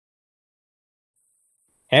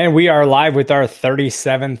And we are live with our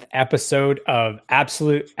 37th episode of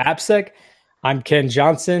Absolute AppSec. I'm Ken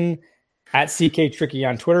Johnson at CK Tricky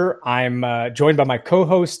on Twitter. I'm joined by my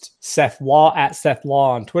co-host, Seth Law at Seth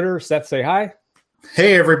Law on Twitter. Seth, say hi.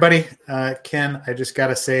 Hey, everybody. Ken, I just got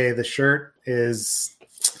to say the shirt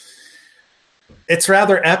it's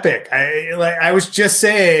rather epic. I was just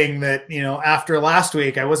saying that, after last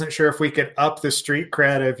week, I wasn't sure if we could up the street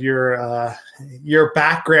cred of your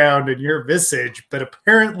background and your visage, but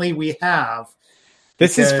apparently we have.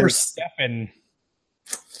 This is for Stefan.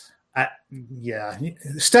 Yeah.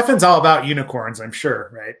 Stefan's all about unicorns, I'm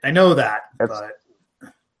sure, right? I know that.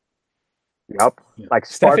 Yep. Like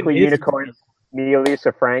sparkly unicorns. Me,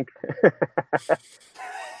 Elisa, Frank.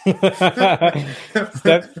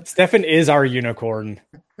 Stefan is our unicorn.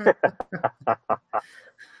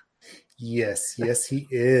 Yes, he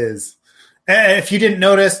is. If you didn't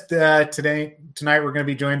notice, tonight we're going to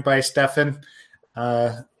be joined by Stefan,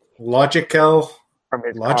 Logikill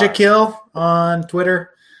on Twitter.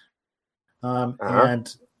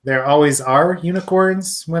 And there always are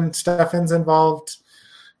unicorns when Stefan's involved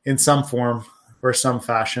in some form or some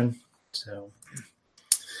fashion. So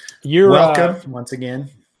you're welcome once again.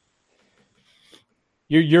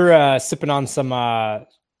 You're sipping on some.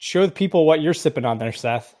 Show the people what you're sipping on there,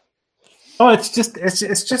 Seth. Oh, it's just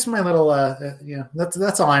my little.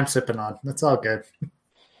 That's all I'm sipping on. That's all good.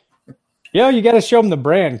 Yeah, you got to show them the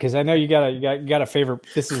brand because I know you got a favorite.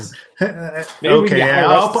 This is okay. Yeah,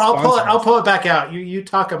 I'll pull it back out. You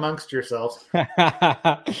talk amongst yourselves.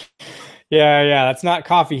 Yeah. That's not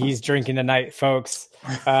coffee he's drinking tonight, folks.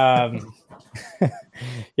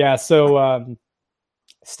 Yeah. So,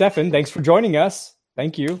 Stefan, thanks for joining us.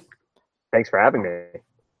 Thank you. Thanks for having me.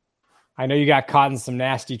 I know you got caught in some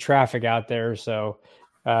nasty traffic out there, so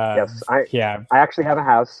yes, I actually have a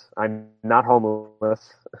house. I'm not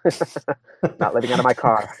homeless. Not living out of my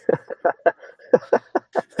car.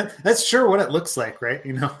 That's sure what it looks like, right?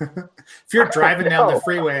 If you're driving down the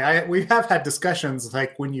freeway, we have had discussions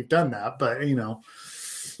like when you've done that, but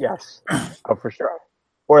Yes. Oh, for sure.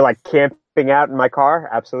 Or like camping out in my car,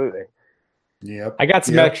 absolutely. Yep. I got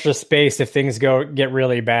some extra space if things get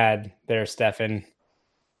really bad there, Stefan.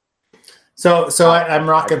 So I'm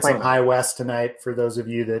rocking some High West tonight for those of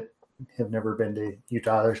you that have never been to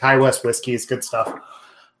Utah. There's High West whiskey. It's good stuff.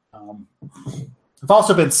 I've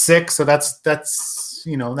also been sick, so that's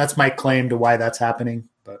my claim to why that's happening.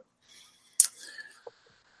 But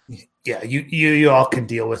yeah, you all can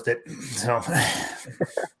deal with it. So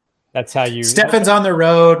that's how you. Stefan's on the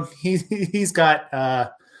road. He's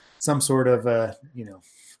got some sort of I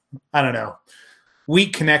don't know,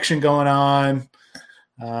 weak connection going on.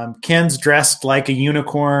 Ken's dressed like a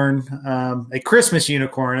unicorn, a Christmas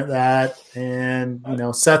unicorn at that, and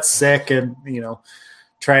Seth's sick and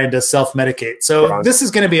trying to self-medicate. So this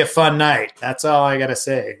is going to be a fun night. That's all I got to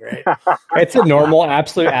say, right? It's a normal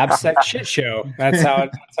Absolute AppSec shit show. That's how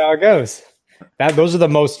it goes. Those are the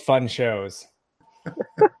most fun shows.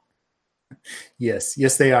 Yes,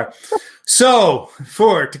 they are. So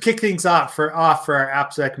to kick things off for our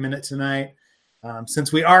AppSec Minute tonight,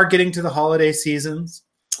 since we are getting to the holiday seasons,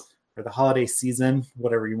 or the holiday season,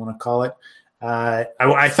 whatever you want to call it,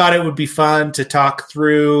 I thought it would be fun to talk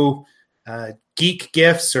through geek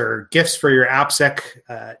gifts or gifts for your AppSec,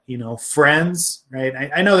 friends,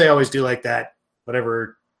 right? I know they always do like that,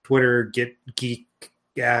 whatever Twitter get geek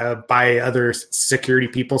by other security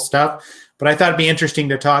people stuff. But I thought it'd be interesting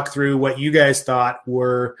to talk through what you guys thought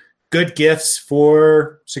were good gifts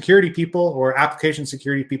for security people or application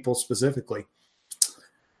security people specifically.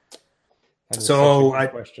 So,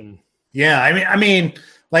 question. Yeah, I mean,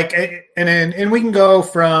 like, and we can go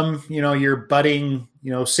from your budding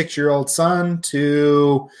 6-year-old son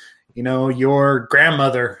to your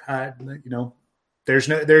grandmother.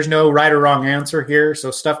 There's no right or wrong answer here. So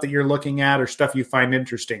stuff that you're looking at or stuff you find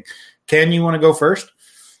interesting. Ken, you want to go first?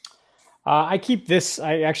 I keep this.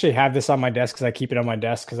 I actually have this on my desk because I keep it on my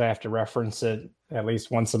desk because I have to reference it at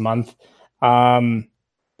least once a month.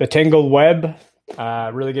 The Tangled Web,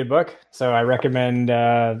 really good book. So I recommend.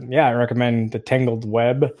 I recommend The Tangled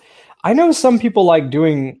Web. I know some people like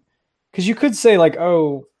doing because you could say like,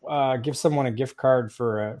 give someone a gift card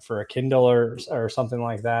for a Kindle or something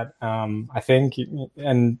like that. I think,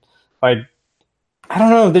 and like, I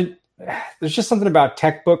don't know. There's just something about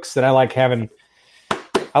tech books that I like having.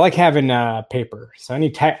 I like having paper. So any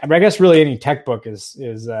tech, I guess really any tech book is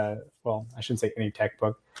well, I shouldn't say any tech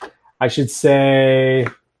book. I should say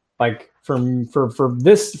like for me for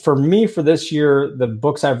this year, the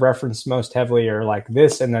books I've referenced most heavily are like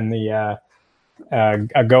this, and then the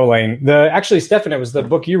a Golang. Actually, Stefan, it was the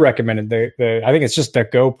book you recommended. The I think it's just a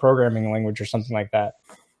Go programming language or something like that.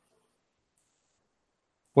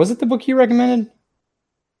 Was it the book you recommended?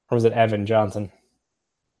 Or was it Evan Johnson?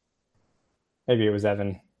 Maybe it was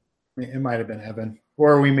Evan. It might have been Evan.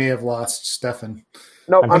 Or we may have lost Stefan.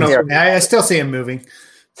 No, I'm here. I still see him moving.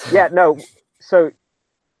 Yeah, no. So,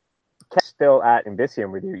 Ken's still at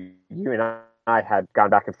Elysium with you. You and I had gone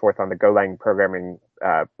back and forth on the Golang programming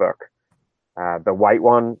book. The white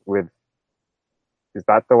one with... Is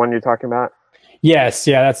that the one you're talking about? Yes,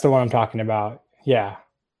 yeah, that's the one I'm talking about. Yeah.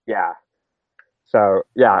 Yeah. So,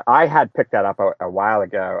 yeah, I had picked that up a while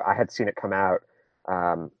ago. I had seen it come out.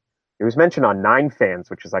 It was mentioned on 9fans,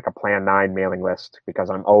 which is like a Plan 9 mailing list because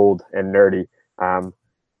I'm old and nerdy. But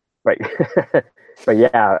but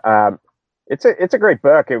yeah, it's a great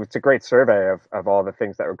book. It was a great survey of all the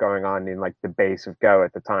things that were going on in like the base of Go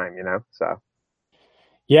at the time, you know? So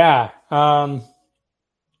yeah, that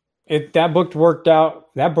book worked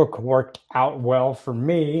out well for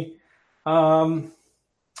me. I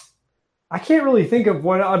can't really think of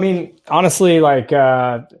one. I mean, honestly, like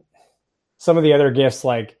some of the other gifts,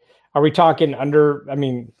 like, are we talking under? I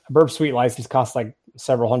mean, a Burp Suite license costs like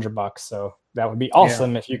several $100, so that would be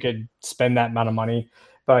awesome if you could spend that amount of money.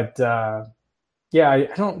 But yeah, I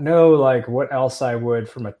don't know like what else I would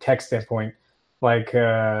from a tech standpoint. Like,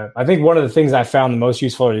 I think one of the things I found the most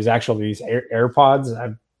useful is actually these AirPods.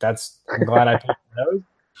 I'm glad I picked those.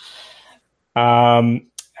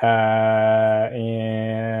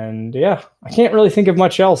 And yeah, I can't really think of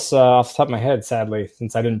much else off the top of my head, sadly,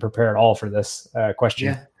 since I didn't prepare at all for this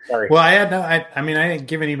question. Yeah. Sorry. Well, I didn't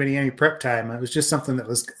give anybody any prep time. It was just something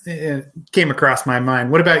that came across my mind.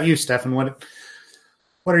 What about you, Stefan? What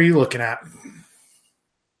are you looking at?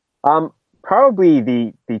 Probably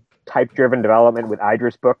the type-driven development with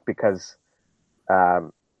Idris book, because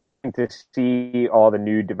to see all the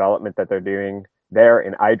new development that they're doing there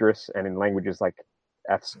in Idris and in languages like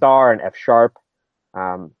F* and F#.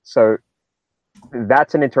 So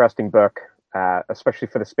that's an interesting book, especially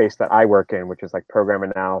for the space that I work in, which is like program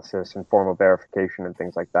analysis and formal verification and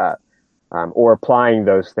things like that, or applying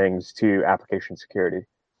those things to application security.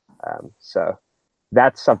 So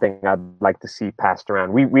that's something I'd like to see passed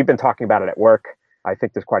around. We've been talking about it at work. I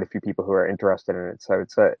think there's quite a few people who are interested in it. So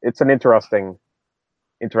it's an interesting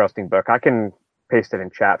book. I can paste it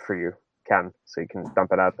in chat for you, Ken, so you can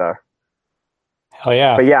dump it out there. Hell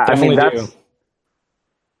yeah. But yeah, I mean, there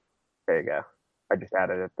you go. I just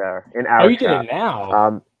added it there in our you chat. Did it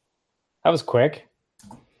now. That was quick.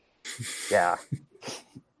 Yeah.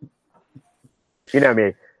 You know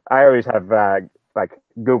me. I always have like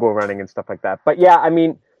Google running and stuff like that. But yeah, I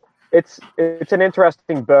mean, it's an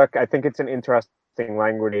interesting book. I think it's an interesting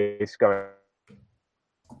language going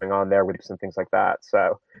on there with some things like that.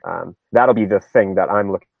 So that'll be the thing that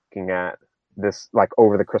I'm looking at this like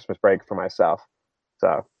over the Christmas break for myself.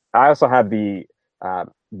 So I also have the F*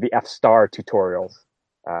 tutorials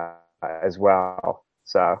as well.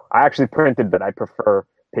 So I actually printed, but I prefer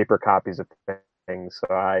paper copies of things.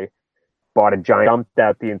 So I bought a giant, dumped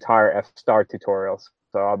out the entire F* tutorials.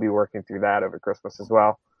 So I'll be working through that over Christmas as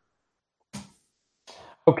well.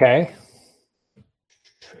 Okay.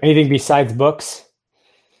 Anything besides books?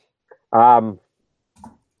 For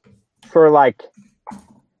like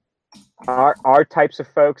our types of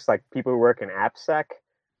folks, like people who work in AppSec,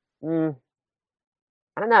 I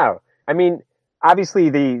don't know. I mean, obviously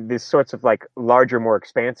the sorts of like larger, more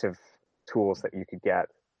expansive tools that you could get,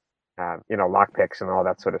 lockpicks and all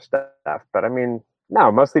that sort of stuff. But I mean,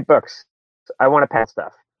 no, mostly books. I want to pass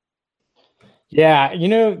stuff. Yeah,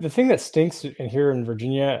 the thing that stinks here in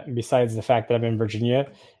Virginia, besides the fact that I'm in Virginia,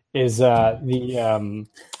 is the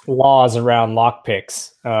laws around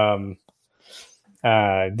lockpicks.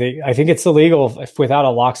 I think it's illegal without a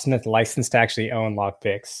locksmith license to actually own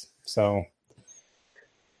lockpicks. So,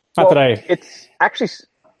 it's actually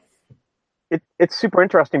it's super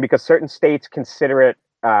interesting because certain states consider it.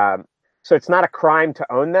 So it's not a crime to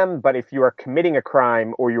own them, but if you are committing a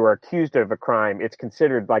crime or you are accused of a crime, it's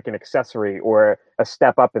considered like an accessory or a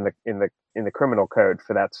step up in the criminal code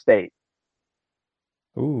for that state.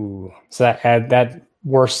 Ooh, so that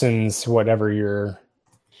worsens whatever you're.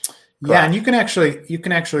 Yeah, and you can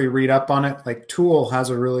actually read up on it. Like Tool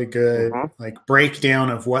has a really good like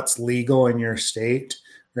breakdown of what's legal in your state,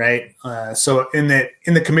 right? So in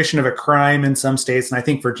the commission of a crime in some states, and I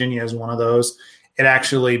think Virginia is one of those, it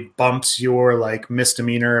actually bumps your like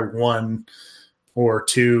misdemeanor 1 or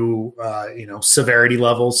 2, severity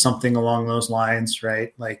levels, something along those lines,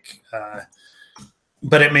 right? Like,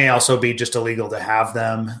 but it may also be just illegal to have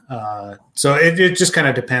them. So it just kind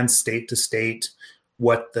of depends state to state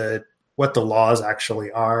what the laws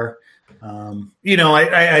actually are.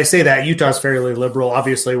 I say that Utah's fairly liberal.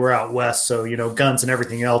 Obviously, we're out west, so guns and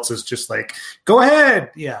everything else is just like, go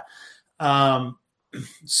ahead, yeah.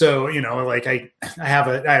 So like I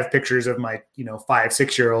have pictures of my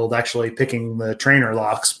 5-6-year-old actually picking the trainer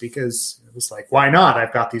locks because it was like, why not?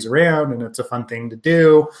 I've got these around, and it's a fun thing to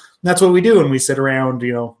do. And that's what we do when we sit around,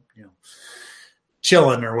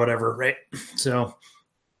 chilling or whatever, right? So.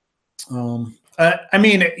 I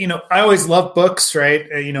always love books, right?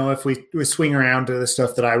 If we swing around to the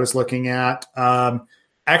stuff that I was looking at,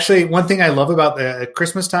 actually, one thing I love about the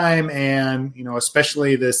Christmas time and,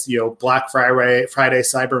 especially this, Black Friday,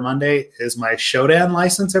 Cyber Monday is my Shodan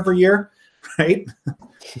license every year, right?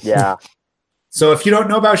 Yeah. So if you don't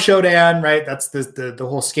know about Shodan, right, that's the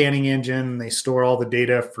whole scanning engine. They store all the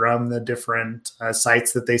data from the different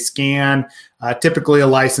sites that they scan. Typically, a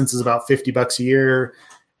license is about $50 a year.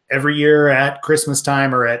 Every year at Christmas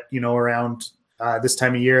time or at around this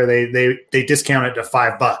time of year, they discount it to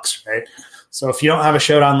 $5, right? So if you don't have a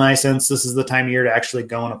Shodan license, this is the time of year to actually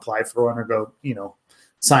go and apply for one or go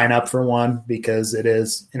sign up for one because it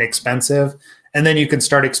is inexpensive. And then you can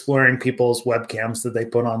start exploring people's webcams that they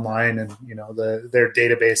put online and their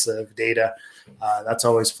database of data. That's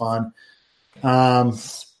always fun.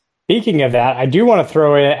 Speaking of that, I do want to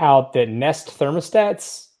throw it out that Nest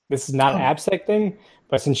thermostats. This is not an AppSec thing.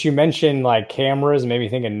 But since you mentioned like cameras, maybe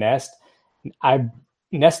think of Nest.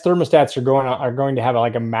 Nest thermostats are going to have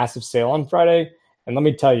a massive sale on Friday, and let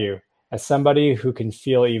me tell you, as somebody who can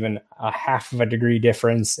feel even a half of a degree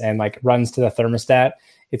difference and like runs to the thermostat,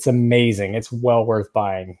 it's amazing. It's well worth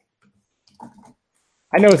buying.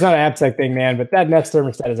 I know it's not an AppSec thing, man, but that Nest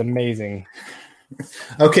thermostat is amazing.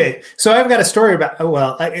 Okay, so I've got a story about.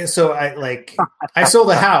 I sold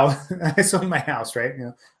a house. I sold my house, right?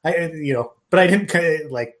 But I didn't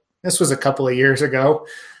this was a couple of years ago.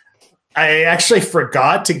 I actually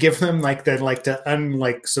forgot to give them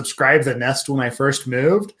to subscribe the Nest when I first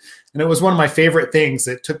moved, and it was one of my favorite things.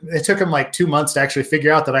 It took them 2 months to actually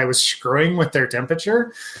figure out that I was screwing with their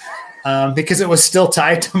temperature because it was still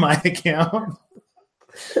tied to my account.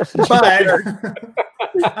 But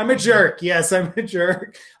I'm a jerk. Yes, I'm a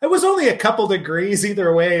jerk. It was only a couple degrees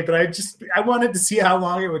either way, but I wanted to see how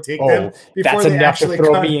long it would take them before they actually to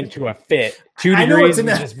throw me into a fit. 2 degrees and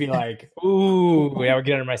just be like, ooh, that would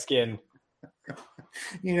get under my skin.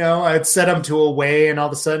 I'd set them to away, and all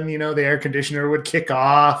of a sudden, the air conditioner would kick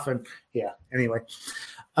off, and anyway.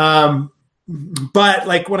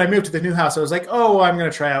 But when I moved to the new house, I was like, oh, I'm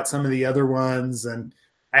going to try out some of the other ones, and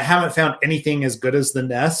I haven't found anything as good as the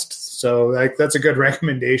Nest. So that's a good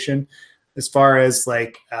recommendation as far as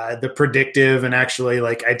the predictive and actually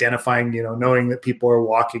identifying, knowing that people are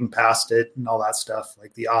walking past it and all that stuff,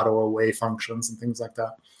 like the auto away functions and things like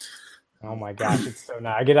that. Oh my gosh, it's so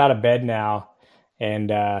nice. I get out of bed now and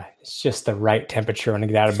it's just the right temperature when I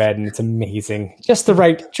get out of bed, and it's amazing. Just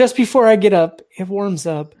before I get up, it warms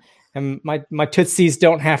up and my tootsies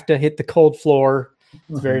don't have to hit the cold floor.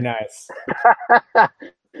 It's very nice.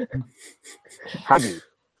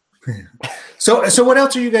 So what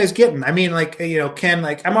else are you guys getting? I mean, Ken,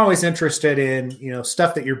 I'm always interested in,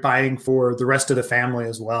 stuff that you're buying for the rest of the family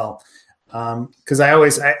as well. Cause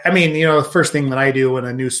the first thing that I do when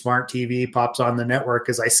a new smart TV pops on the network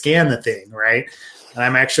is I scan the thing, right? And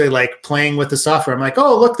I'm actually playing with the software. I'm like,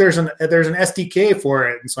 oh, look, there's an SDK for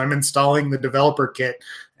it. And so I'm installing the developer kit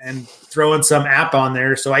and throwing some app on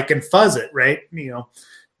there so I can fuzz it, right?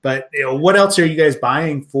 But what else are you guys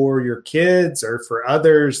buying for your kids or for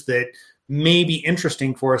others that may be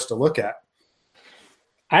interesting for us to look at?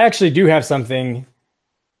 I actually do have something,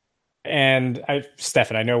 and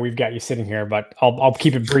Stefan, I know we've got you sitting here, but I'll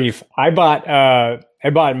keep it brief. I bought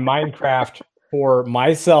Minecraft for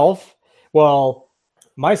myself. Well,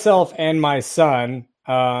 myself and my son,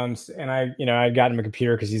 and I got him a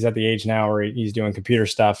computer because he's at the age now where he's doing computer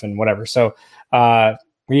stuff and whatever. So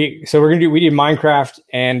we did Minecraft,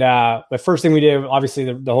 and the first thing we did, obviously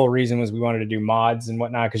the whole reason was we wanted to do mods and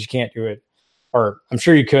whatnot because you can't do it, or I'm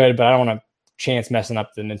sure you could, but I don't want to chance messing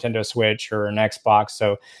up the Nintendo Switch or an Xbox.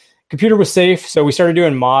 So computer was safe, so we started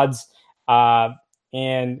doing mods, and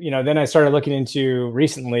then I started looking into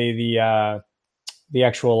recently the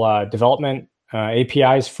actual development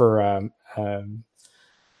APIs for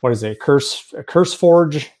what is it,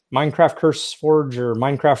 CurseForge, Minecraft CurseForge or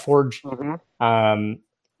Minecraft Forge. Mm-hmm.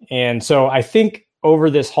 And so I think over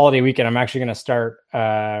this holiday weekend, I'm actually going to start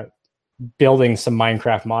building some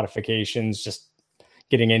Minecraft modifications, just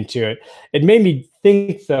getting into it. It made me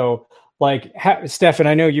think, though, Stefan,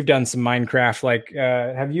 I know you've done some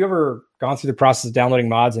Minecraft. Have you ever gone through the process of downloading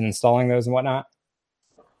mods and installing those and whatnot?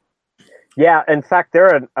 Yeah, in fact,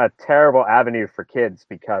 they're a terrible avenue for kids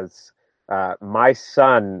because my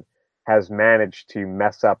son has managed to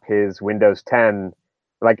mess up his Windows 10.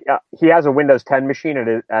 Like he has a Windows 10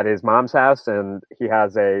 machine at his mom's house, and he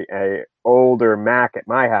has a older Mac at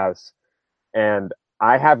my house. And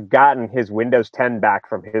I have gotten his Windows 10 back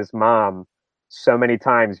from his mom so many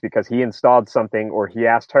times because he installed something or he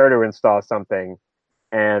asked her to install something,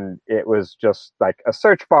 and it was just like a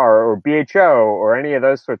search bar or BHO or any of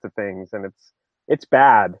those sorts of things, and it's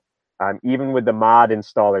bad. Even with the mod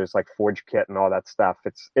installers like ForgeKit and all that stuff,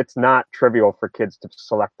 it's not trivial for kids to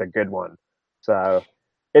select a good one. So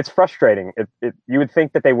it's frustrating. You would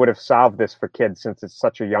think that they would have solved this for kids since it's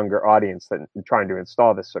such a younger audience than trying to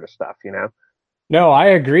install this sort of stuff, you know? No, I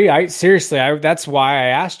agree. That's why I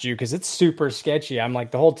asked you, because it's super sketchy. I'm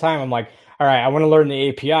like, the whole time I'm like, all right, I want to learn the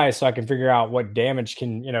API so I can figure out what damage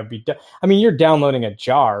can, be done. I mean, you're downloading a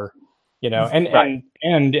jar, and right.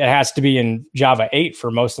 and it has to be in Java 8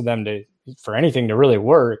 for most of them for anything to really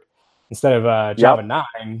work instead of Java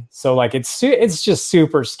 9. So like it's just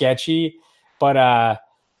super sketchy, but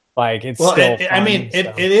like it's still fun,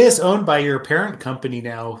 it is owned by your parent company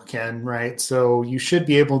now, Ken, right? So you should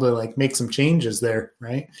be able to like make some changes there,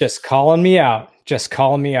 right? Just calling me out,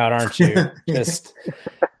 aren't you? just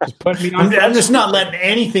put me on. I'm just not letting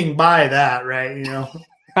anything by that, right?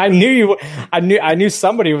 I knew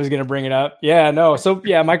somebody was going to bring it up. Yeah, no. So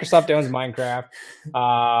yeah, Microsoft owns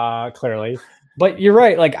Minecraft, clearly. But you're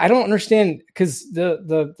right. Like, I don't understand, because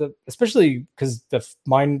the especially because the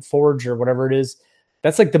MineForge or whatever it is,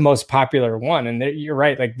 that's like the most popular one. And you're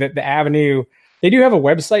right. Like the Avenue, they do have a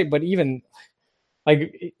website, but even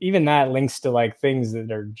that links to like things that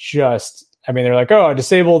are just, I mean, they're like, oh,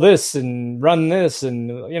 disable this and run this. And,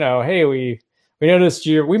 hey, we noticed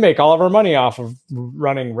we make all of our money off of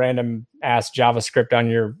running random ass JavaScript on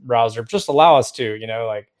your browser. Just allow us to,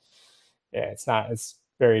 yeah, it's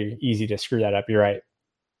very easy to screw that up. You're right.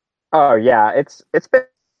 Oh yeah. It's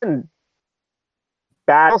been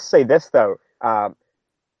bad. I'll say this though.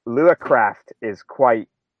 LuaCraft is quite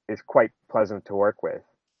pleasant to work with.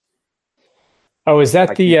 Oh, is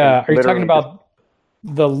that are you talking about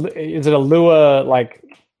is it a Lua like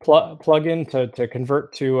plugin to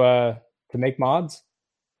convert to make mods?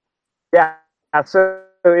 Yeah. So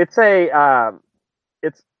it's a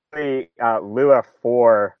Lua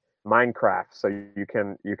for Minecraft. So you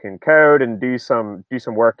can code and do some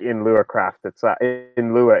work in LuaCraft. It's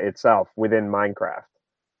in Lua itself within Minecraft.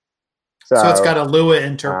 So it's got a Lua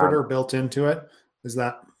interpreter built into it. Is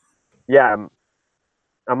that? Yeah,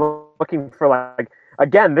 I'm looking for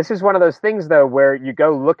again. This is one of those things though where you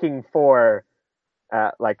go looking for,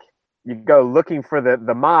 the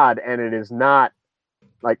mod, and it is not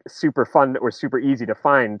like super fun or super easy to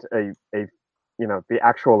find the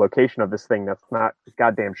actual location of this thing. That's not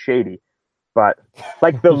goddamn shady. But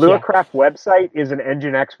like the LuaCraft website is an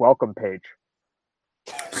Nginx welcome page.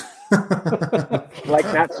 Like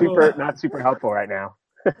not super helpful right now.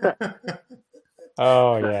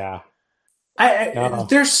 Oh yeah.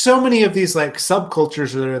 There's so many of these like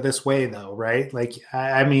subcultures that are this way though, right? Like,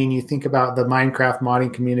 I mean, you think about the Minecraft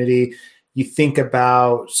modding community, you think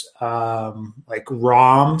about like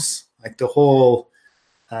ROMs, like the whole,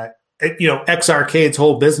 Xarcade's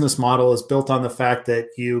whole business model is built on the fact that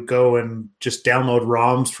you go and just download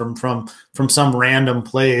ROMs from some random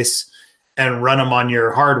place and run them on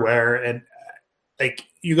your hardware. And like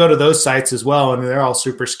you go to those sites as well, and they're all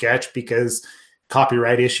super sketch because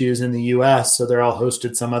copyright issues in the US. So they're all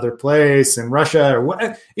hosted some other place in Russia or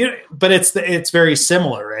what, but it's very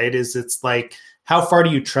similar, right? It's like, how far do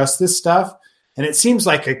you trust this stuff? And it seems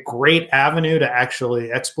like a great avenue to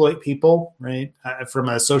actually exploit people, right? From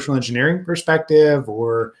a social engineering perspective,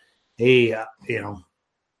 or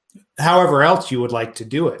however else you would like to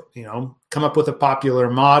do it, come up with a popular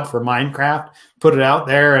mod for Minecraft, put it out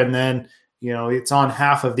there, and then, it's on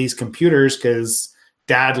half of these computers because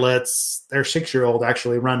dad lets their 6-year-old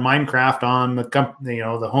actually run Minecraft on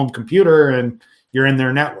the home computer, and you're in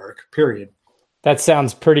their network, period. That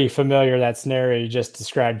sounds pretty familiar, that scenario you just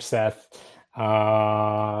described, Seth.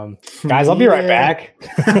 Guys, I'll be right back.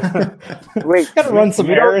 Wait, gotta run some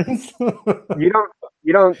errands. You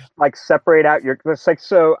don't like separate out your, it's like,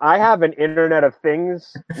 so I have an Internet of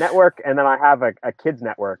Things network, and then I have a kids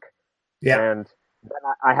network. Yeah. And then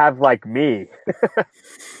I have like me.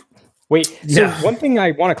 Wait, so one thing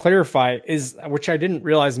I want to clarify is, which I didn't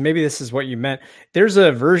realize, maybe this is what you meant. There's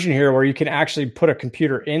a version here where you can actually put a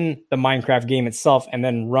computer in the Minecraft game itself and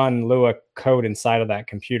then run Lua code inside of that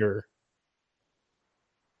computer.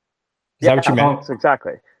 Is that what you meant?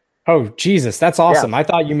 Exactly. Oh, Jesus, that's awesome. Yeah. I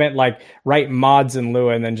thought you meant like write mods in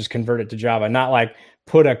Lua and then just convert it to Java, not like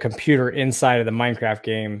put a computer inside of the Minecraft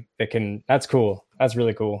game that can. That's cool. That's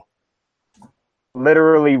really cool.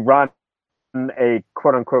 literally run a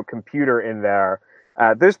quote unquote computer in there.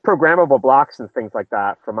 There's programmable blocks and things like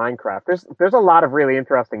that for Minecraft. There's a lot of really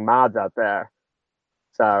interesting mods out there.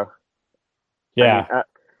 So Yeah. I mean,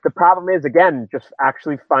 the problem is, again, just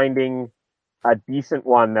actually finding a decent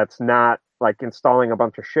one that's not like installing a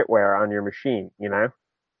bunch of shitware on your machine, you know?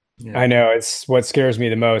 Yeah. I know, it's what scares me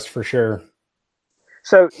the most, for sure.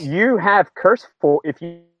 So you have Curse for, if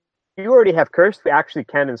you already have Curse, we actually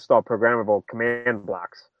can install programmable command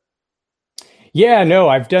blocks. Yeah, no,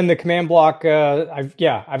 I've done the command block. I've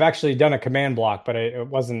actually done a command block, but it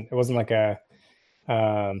wasn't like a,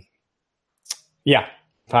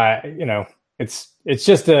 it's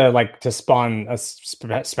just to spawn a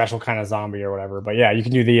special kind of zombie or whatever. But yeah, you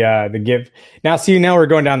can do the give. Now we're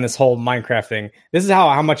going down this whole Minecraft thing. This is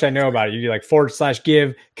how much I know about it. You do like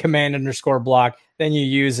 /give command_block, then you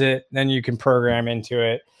use it, then you can program into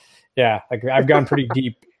it. Yeah, like I've gone pretty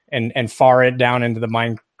deep and far it down into the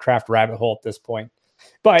Minecraft rabbit hole at this point.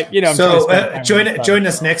 But so join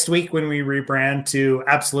us next week when we rebrand to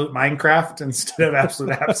Absolute Minecraft instead of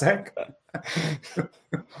Absolute AppSec.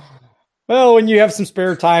 Well, when you have some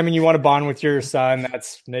spare time and you want to bond with your son,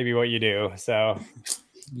 that's maybe what you do. So,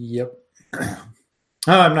 yep. Oh,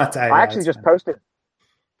 I'm not tired. I actually just posted.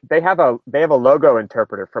 They have a logo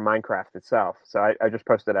interpreter for Minecraft itself, so I just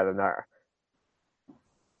posted that in there.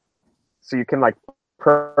 So you can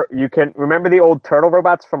you can remember the old turtle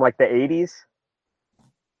robots from like the 80s,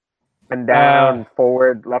 and down,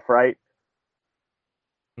 forward, left, right.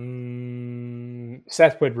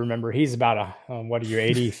 Seth would remember. He's about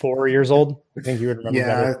 84 years old? I think you would remember.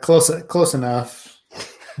 Yeah, better. Close enough.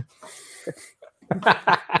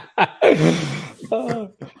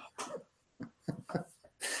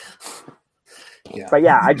 Yeah. But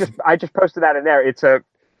yeah, I just posted that in there. It's a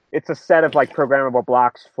set of like programmable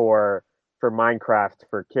blocks for Minecraft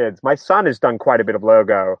for kids. My son has done quite a bit of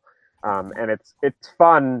Logo, and it's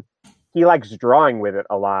fun. He likes drawing with it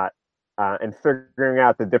a lot. And figuring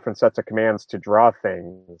out the different sets of commands to draw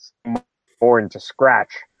things more into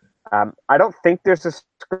Scratch. I don't think there's a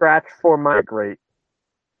Scratch for a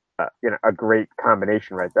great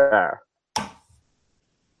combination right there.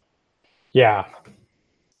 Yeah.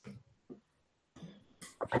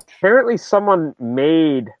 Apparently, someone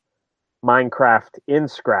made Minecraft in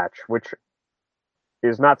Scratch, which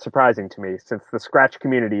is not surprising to me since the Scratch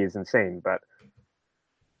community is insane. But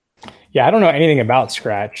yeah, I don't know anything about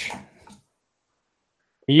Scratch.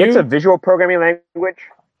 It's a visual programming language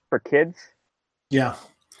for kids. Yeah.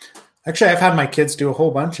 Actually, I've had my kids do a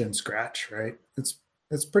whole bunch in Scratch, right?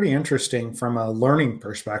 It's pretty interesting from a learning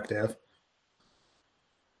perspective.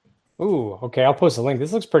 Ooh, okay. I'll post a link.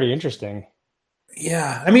 This looks pretty interesting.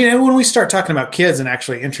 Yeah. I mean, when we start talking about kids and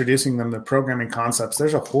actually introducing them to programming concepts,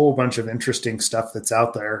 there's a whole bunch of interesting stuff that's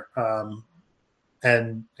out there.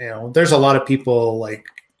 And, there's a lot of people like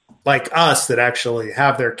us that actually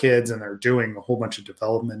have their kids and they're doing a whole bunch of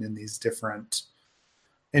development in these different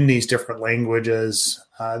languages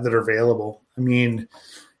that are available. I mean,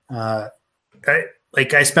 I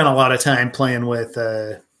spent a lot of time playing with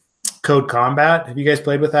Code Combat. Have you guys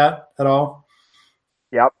played with that at all?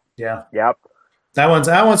 Yep. Yeah. Yep. That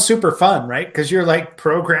one's super fun, right? Because you're like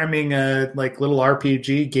programming a little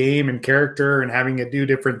RPG game and character and having it do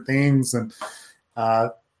different things and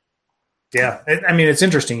yeah, it's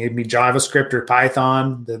interesting. It'd be JavaScript or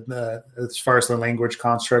Python as far as the language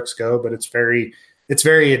constructs go, but it's very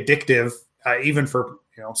addictive, even for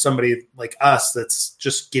somebody like us that's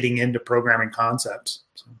just getting into programming concepts.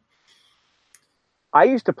 So. I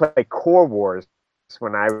used to play Core Wars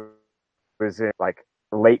when I was in like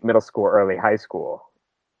late middle school, early high school,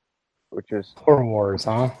 which is Core Wars,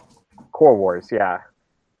 huh? Core Wars, yeah.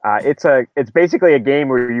 It's basically a game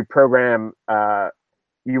where you program.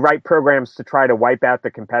 You write programs to try to wipe out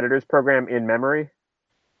the competitor's program in memory.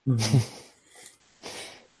 Mm-hmm.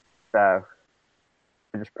 So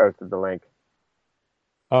I just posted the link.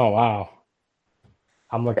 Oh, wow.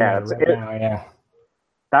 I'm looking at it right now, yeah.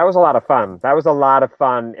 That was a lot of fun.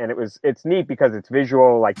 And it's neat because it's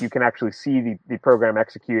visual. Like you can actually see the program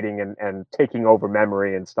executing and taking over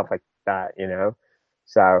memory and stuff like that,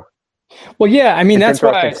 So. Well, yeah, I mean, that's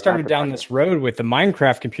why I started down this road with the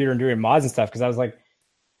Minecraft computer and doing mods and stuff. Because I was like,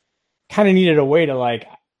 kind of needed a way to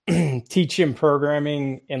teach him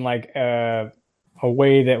programming in a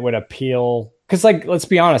way that would appeal. Because let's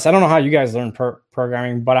be honest, I don't know how you guys learn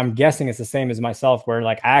programming, but I'm guessing it's the same as myself, where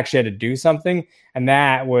I actually had to do something, and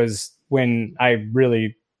that was when I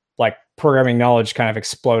really programming knowledge kind of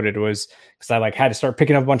exploded. Was because I had to start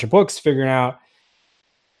picking up a bunch of books, figuring out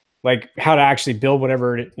how to actually build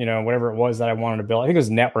whatever it was that I wanted to build. I think it was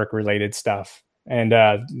network related stuff, and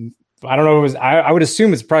I don't know. It was. I would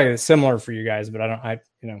assume it's probably similar for you guys, but I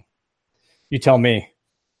don't. You tell me.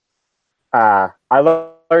 I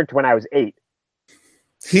learned when I was 8.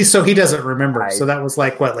 He doesn't remember. So that was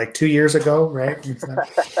like 2 years ago, right?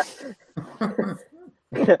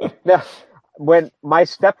 No, when my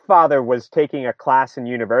stepfather was taking a class in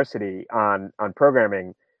university on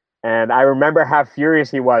programming, and I remember how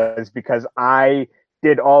furious he was because I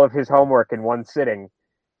did all of his homework in one sitting,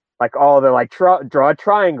 like all the draw a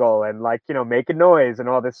triangle and make a noise and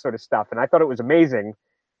all this sort of stuff, and I thought it was amazing.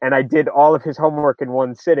 And I did all of his homework in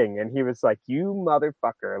one sitting, and he was like, "You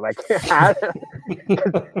motherfucker!"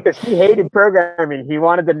 Because he hated programming, he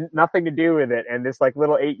wanted nothing to do with it. And this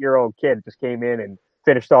little 8-year-old kid just came in and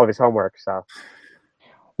finished all of his homework. So,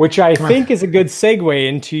 which I think is a good segue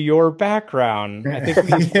into your background. I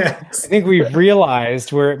think we've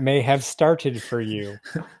realized where it may have started for you.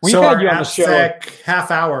 We've had you on the show. Half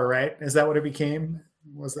hour, right? Is that what it became?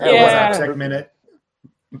 Was AppSec Minute?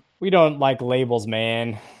 We don't like labels,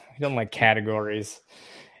 man. We don't like categories.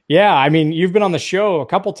 Yeah, I mean, you've been on the show a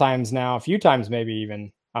couple times now, a few times maybe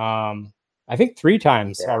even. I think 3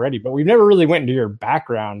 times already, but we've never really went into your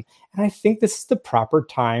background. And I think this is the proper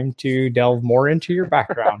time to delve more into your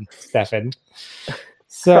background, Stefan.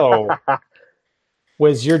 So,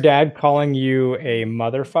 was your dad calling you a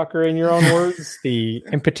motherfucker in your own words? The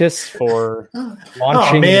impetus for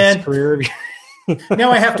launching his career?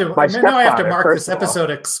 Now I have to mark this episode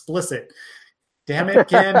explicit. Damn it,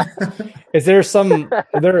 Ken. Is there a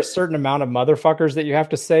certain amount of motherfuckers that you have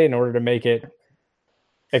to say in order to make it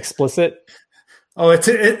explicit? Oh,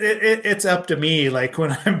 it's up to me, like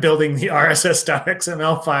when I'm building the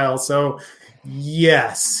RSS.xml file. So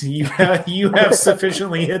yes, you have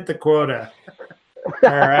sufficiently hit the quota. All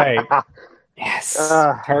right. Yes.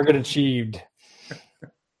 Target achieved.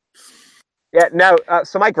 Yeah, no.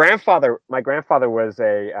 So my grandfather was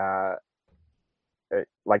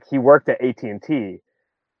he worked at AT&T,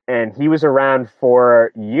 and he was around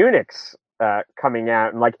for Unix coming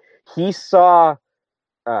out, and he saw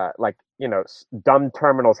dumb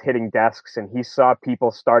terminals hitting desks, and he saw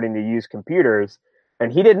people starting to use computers,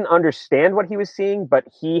 and he didn't understand what he was seeing, but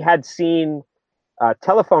he had seen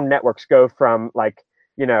telephone networks go from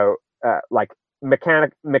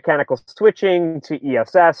mechanical switching to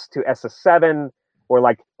ESS to SS7,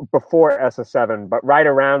 or before SS7, but right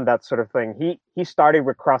around that sort of thing. He started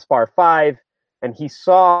with Crossbar 5, and he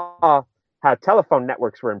saw how telephone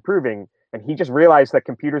networks were improving, and he just realized that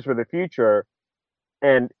computers were the future.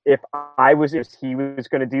 And if he was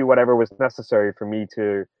going to do whatever was necessary for me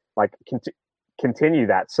to continue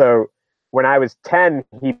that. So when I was 10,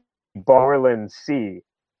 he bought Borland C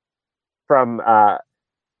from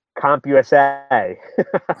CompUSA.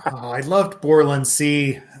 I loved Borland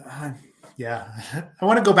C. Yeah, I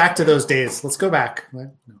want to go back to those days. Let's go back.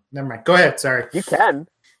 No, never mind. Go ahead. Sorry. You can.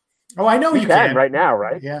 Oh, I know you can right now,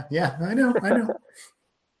 right? Yeah. I know.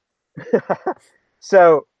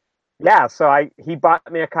 So he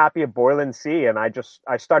bought me a copy of Borland C, and I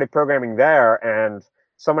started programming there. And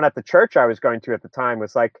someone at the church I was going to at the time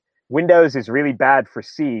was like, "Windows is really bad for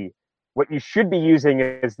C. What you should be using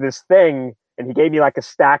is this thing." And he gave me a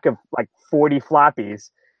stack of 40 floppies,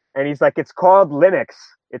 and he's like, "It's called Linux.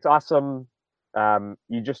 It's awesome.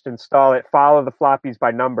 You just install it, follow the floppies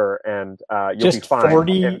by number, and you'll be fine."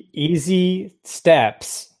 40 easy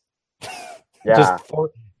steps. Yeah. Just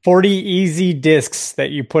 40 easy disks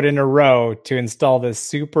that you put in a row to install this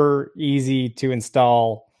super easy to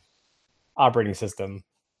install operating system.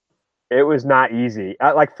 It was not easy.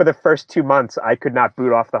 For the first 2 months, I could not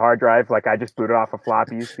boot off the hard drive. I just booted off of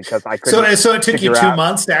floppies because I couldn't. So it took you 2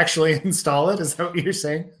 months to actually install it? Is that what you're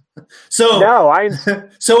saying? So no,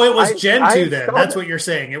 so it was Gen 2 then. That's what you're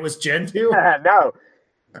saying. It was Gen 2? No.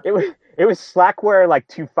 It was Slackware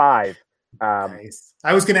 2.5. Nice.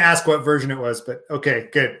 I was going to ask what version it was, but okay,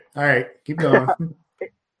 good. All right, keep going.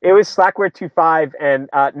 It was Slackware 2.5, and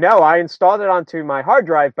I installed it onto my hard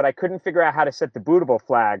drive, but I couldn't figure out how to set the bootable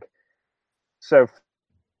flag. So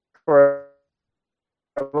for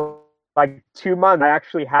 2 months, I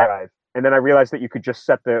actually had it, and then I realized that you could just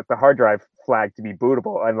set the hard drive flag to be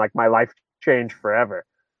bootable, and my life changed forever.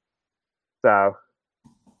 So,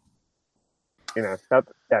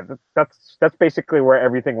 that's basically where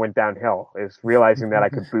everything went downhill, is realizing that I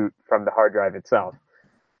could boot from the hard drive itself.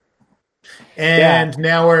 And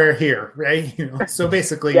now we're here, right? So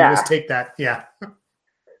basically, you just take that, yeah.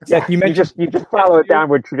 Seth, you just follow a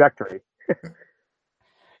downward trajectory.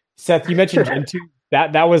 Seth, you mentioned Gen 2.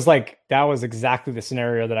 That was exactly the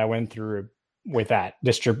scenario that I went through with that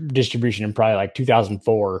distribution in probably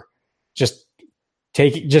 2004. Just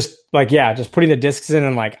just putting the disks in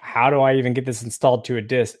and like, how do I even get this installed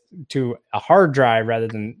to a hard drive rather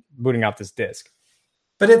than booting off this disk?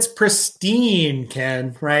 But it's pristine,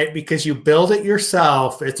 Ken, right? Because you build it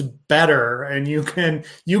yourself. It's better. And you can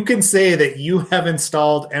say that you have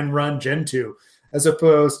installed and run Gentoo, as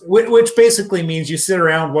opposed, which basically means you sit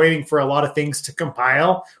around waiting for a lot of things to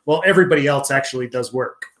compile while everybody else actually does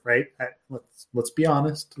work, right? Let's be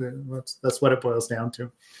honest. That's what it boils down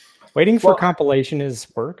to. Waiting for compilation is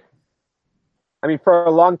work. I mean, for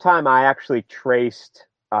a long time, I actually traced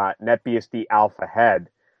NetBSD Alpha Head.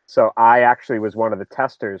 So I actually was one of the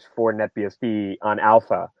testers for NetBSD on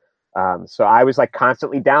Alpha. So I was like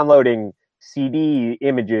constantly downloading CD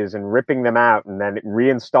images and ripping them out and then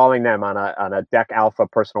reinstalling them on a DEC Alpha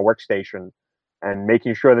personal workstation and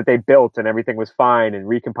making sure that they built and everything was fine and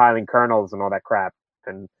recompiling kernels and all that crap.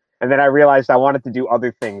 And then I realized I wanted to do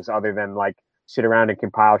other things other than like sit around and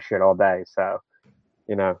compile shit all day. So,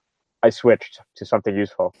 I switched to something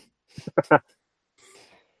useful.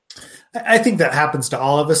 I think that happens to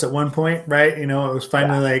all of us at one point, right? It was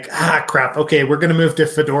finally like, crap. Okay, we're going to move to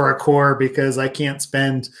Fedora Core because I can't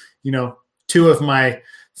spend, 2 of my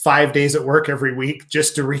 5 days at work every week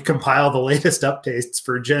just to recompile the latest updates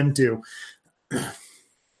for Gentoo.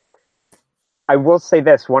 I will say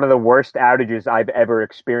this. One of the worst outages I've ever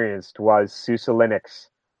experienced was SUSE Linux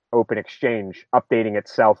Open Exchange updating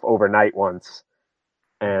itself overnight once.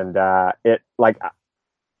 And I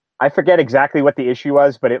forget exactly what the issue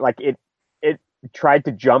was, but it tried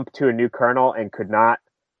to jump to a new kernel and could not.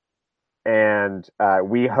 And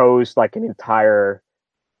we hosed like an entire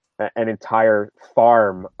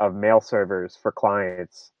farm of mail servers for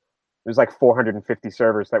clients. There's like 450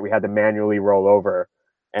 servers that we had to manually roll over.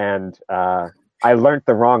 And I learned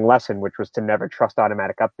the wrong lesson, which was to never trust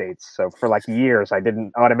automatic updates. So for like years, I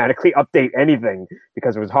didn't automatically update anything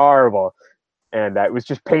because it was horrible. And it was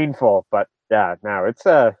just painful. But yeah, no, it's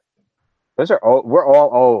those are old. We're all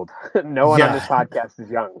old. No one on this podcast is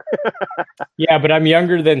young. Yeah, but I'm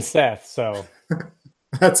younger than Seth, so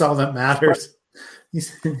that's all that matters.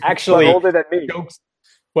 Actually, older than me.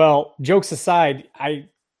 Jokes aside,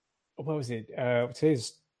 what was it?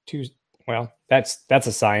 Today's Tuesday. Well, that's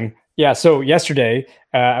a sign. Yeah. So yesterday,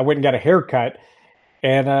 I went and got a haircut,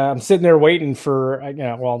 and I'm sitting there waiting for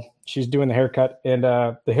she's doing the haircut, and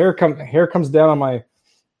the hair comes down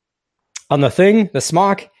on the thing, the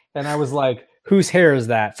smock. And I was like, whose hair is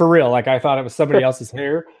that? For real. Like I thought it was somebody else's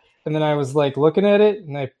hair. And then I was like looking at it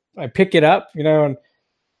and I pick it up, and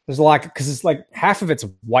there's a lot because it's like half of it's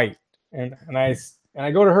white. And I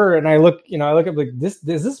go to her and I look up like, this,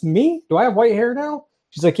 is this me? Do I have white hair now?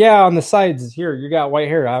 She's like, yeah, on the sides here, you got white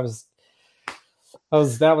hair. That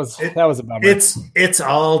was a bummer. It's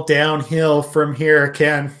all downhill from here,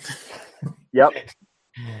 Ken. Yep.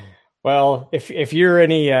 Well, if you're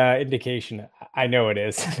any indication, I know it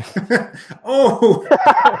is. Oh,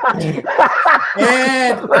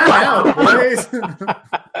 and wow, boys!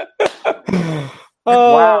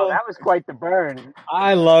 Wow, that was quite the burn.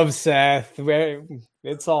 I love Seth.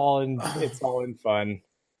 It's all in fun.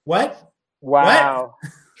 What? Wow.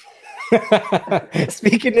 What?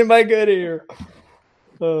 Speaking in my good ear.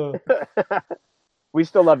 We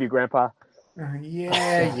still love you, Grandpa.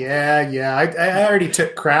 Yeah. I already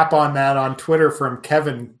took crap on that on Twitter from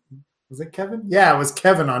Kevin. Was it Kevin? Yeah, it was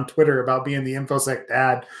Kevin on Twitter about being the InfoSec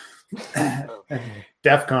dad at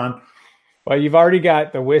DEF CON. Well, you've already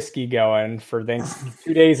got the whiskey going for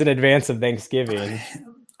 2 days in advance of Thanksgiving.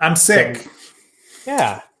 I'm sick.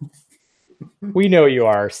 Yeah. We know you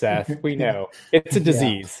are, Seth. We know. It's a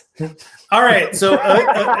disease. Yeah. All right. So,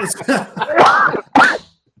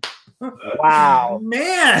 wow,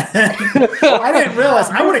 man, I didn't realize.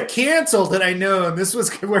 I would have canceled it. I know, and this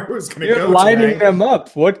was where it was going to go. Lining them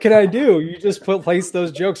up. What can I do? You just place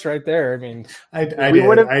those jokes right there. I mean, I did. We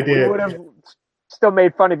would have still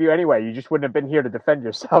made fun of you anyway. You just wouldn't have been here to defend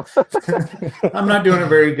yourself. I'm not doing a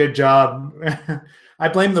very good job. I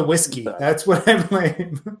blame the whiskey. That's what I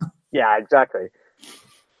blame. Yeah, exactly.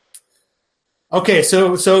 Okay,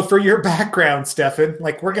 so for your background, Stefan,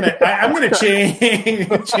 like I'm gonna change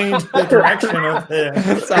the direction of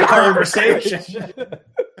the conversation.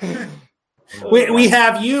 We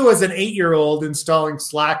have you as an 8-year-old installing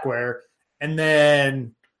Slackware, and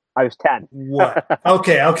then I was 10. What?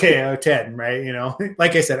 Okay, 10, right?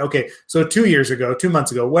 Like I said, okay, so 2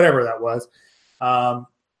 months ago, whatever that was.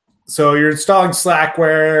 So you're installing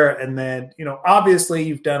Slackware, and then, obviously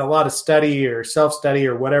you've done a lot of study or self-study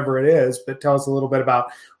or whatever it is, but tell us a little bit about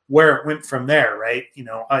where it went from there, right?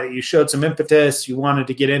 You showed some impetus, you wanted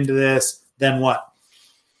to get into this, then what?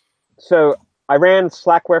 So I ran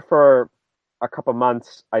Slackware for a couple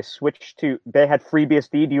months, I switched to. They had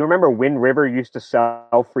FreeBSD. Do you remember Wind River used to sell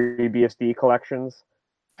FreeBSD collections?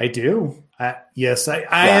 I do. Yes, I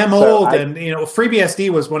am old, and FreeBSD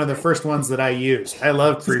was one of the first ones that I used. I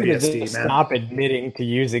loved FreeBSD, man. Stop admitting to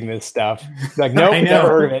using this stuff. Like, nope, never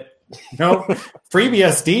heard of it. No,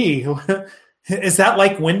 FreeBSD. Is that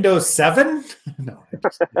like Windows 7? No,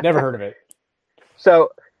 never heard of it.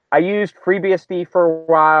 So I used FreeBSD for a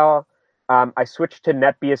while. I switched to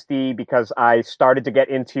NetBSD because I started to get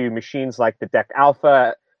into machines like the DEC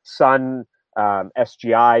Alpha, Sun,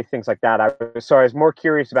 SGI, things like that. I was more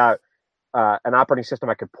curious about an operating system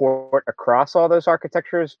I could port across all those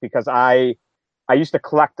architectures because I used to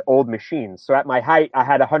collect old machines. So at my height, I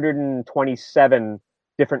had 127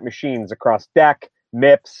 different machines across DEC,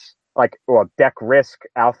 MIPS, DEC RISC,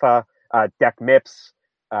 Alpha, DEC MIPS,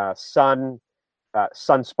 Sun,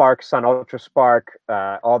 SunSpark, Sun UltraSpark,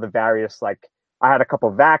 all the various, I had a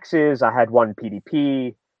couple VAXs, I had one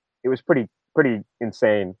PDP. It was pretty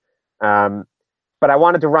insane. But I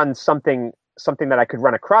wanted to run something that I could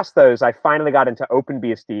run across those. I finally got into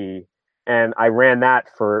OpenBSD, and I ran that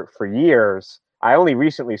for years. I only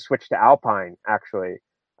recently switched to Alpine, actually,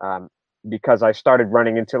 because I started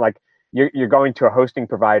running into, you're going to a hosting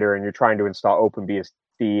provider and you're trying to install OpenBSD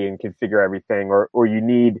and configure everything, or you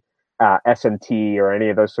need SMT or any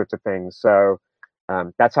of those sorts of things. So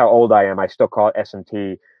that's how old I am. I still call it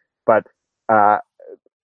SMT. But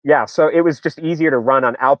so it was just easier to run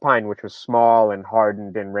on Alpine, which was small and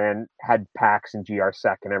hardened and had PAX and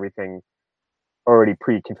GRSec and everything already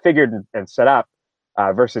pre-configured and set up,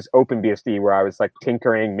 versus OpenBSD, where I was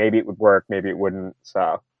tinkering. Maybe it would work, maybe it wouldn't.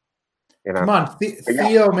 So, come on,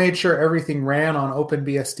 Theo made sure everything ran on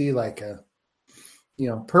OpenBSD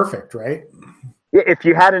perfect, right? If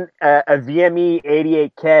you had a VME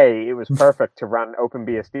 88K, it was perfect to run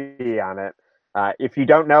OpenBSD on it. If you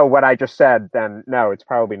don't know what I just said, then no, it's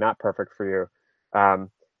probably not perfect for you.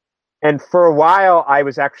 And for a while, I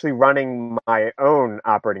was actually running my own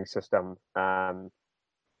operating system. I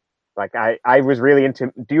was really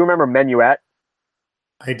into. Do you remember Menuet?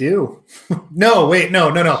 I do. No, wait,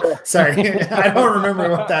 no. Sorry, I don't remember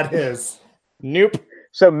what that is. Nope.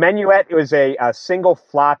 So Menuet was a single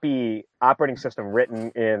floppy operating system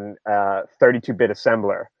written in 32-bit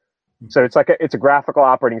assembler. So it's a graphical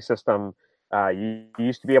operating system. You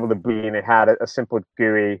used to be able to boot, and it had a simple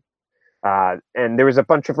GUI, and there was a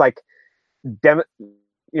bunch of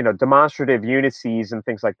demonstrative unices and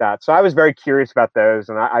things like that. So I was very curious about those,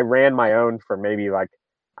 and I ran my own for maybe 5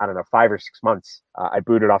 or 6 months. I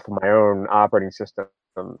booted off of my own operating system,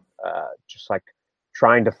 just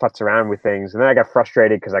trying to futz around with things, and then I got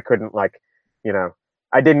frustrated because I couldn't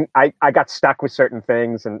I got stuck with certain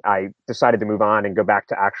things, and I decided to move on and go back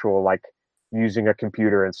to actual using a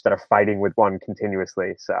computer instead of fighting with one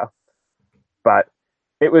continuously. So, but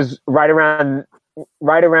it was right around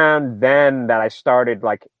then that I started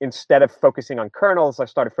instead of focusing on kernels, I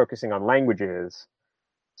started focusing on languages.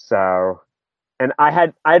 So, and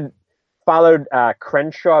I'd followed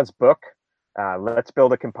Crenshaw's book, Let's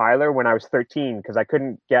Build a Compiler, when I was 13 because I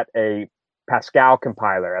couldn't get a Pascal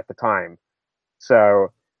compiler at the time.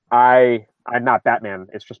 So I'm not Batman.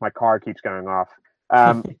 It's just my car keeps going off.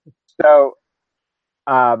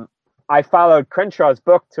 I followed Crenshaw's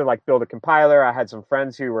book to build a compiler. I had some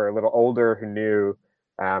friends who were a little older who knew,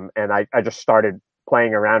 and I just started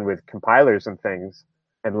playing around with compilers and things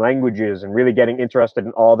and languages and really getting interested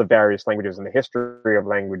in all the various languages and the history of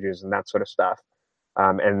languages and that sort of stuff.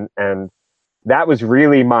 And that was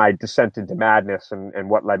really my descent into madness and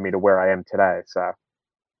what led me to where I am today. So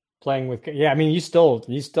playing with, I mean,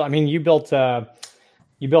 you built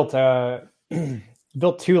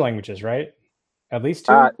two languages, right? At least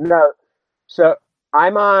two? No. So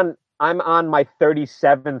I'm on my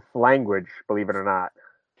 37th language, believe it or not.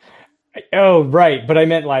 Oh, right. But I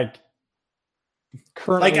meant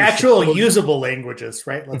currently actual usable languages,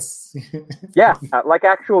 right? Let's yeah,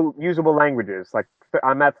 actual usable languages.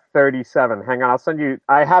 I'm at 37. Hang on, I'll send you.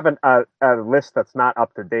 I have a list that's not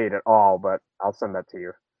up to date at all, but I'll send that to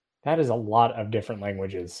you. That is a lot of different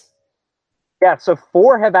languages. Yeah, so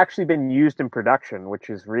 4 have actually been used in production, which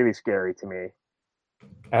is really scary to me.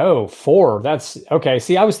 Oh, 4. That's okay.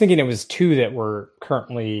 See, I was thinking it was 2 that were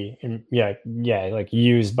currently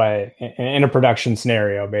used in a production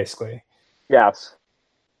scenario, basically. Yes.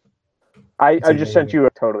 I just sent you a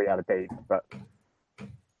totally out of date, but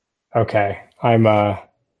okay. I'm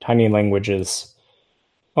Tiny Languages.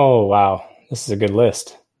 Oh wow, this is a good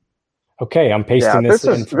list. Okay, I'm pasting this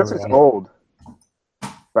in for this is old.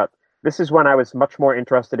 But this is when I was much more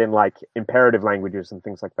interested in imperative languages and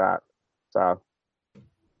things like that. So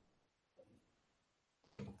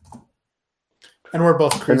And we're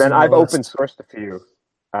both And cruising then I've the open list. sourced a few.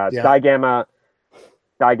 Yeah.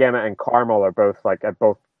 Digamma and Carmel are both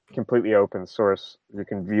completely open source. You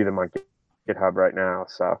can view them on GitHub right now.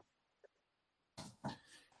 So,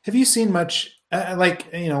 have you seen much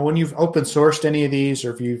when you've open sourced any of these,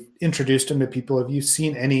 or if you've introduced them to people, have you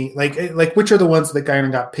seen any like which are the ones that kind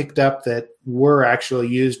of got picked up that were actually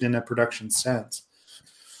used in a production sense?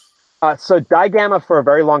 So Digamma for a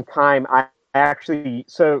very long time,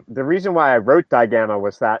 so the reason why I wrote Digamma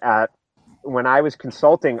was that when I was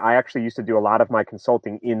consulting, I actually used to do a lot of my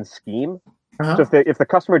consulting in Scheme. Uh-huh. So if the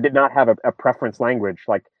customer did not have a preference language,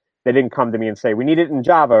 like they didn't come to me and say, we need it in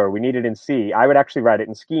Java or we need it in C, I would actually write it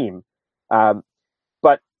in Scheme.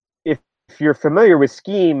 But if you're familiar with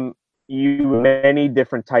Scheme, you have many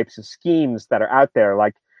different types of schemes that are out there.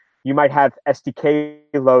 Like you might have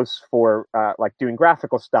SDK-los for like doing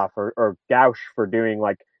graphical stuff, or Gauche for doing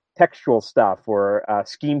like textual stuff, or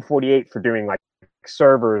Scheme 48 for doing like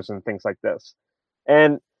servers and things like this.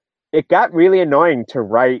 And it got really annoying to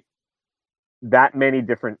write that many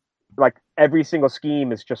different, like every single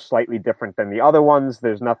scheme is just slightly different than the other ones.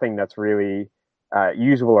 There's nothing that's really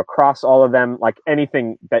usable across all of them. Like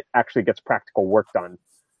anything that actually gets practical work done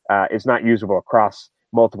is not usable across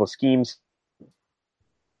multiple schemes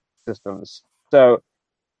systems. So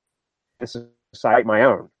this is cite my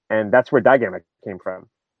own, and that's where Digamma came from.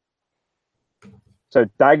 So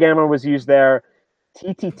Digamma was used there.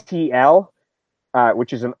 TTTL,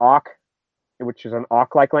 which is an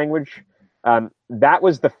awk-like language. That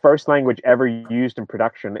was the first language ever used in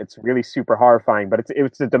production. It's really super horrifying, but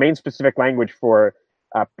it's a domain-specific language for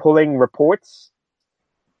pulling reports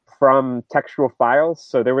from textual files.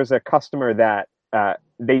 So there was a customer that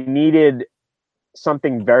they needed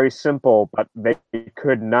something very simple, but they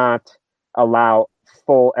could not allow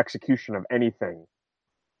full execution of anything.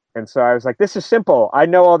 And so I was like, this is simple. I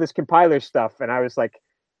know all this compiler stuff. And I was like,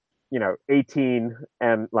 18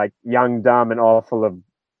 and like young, dumb, and all full of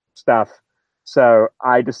stuff. So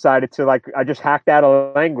I decided to I just hacked out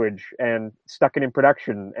a language and stuck it in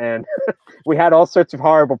production, and we had all sorts of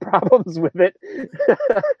horrible problems with it.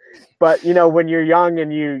 But when you're young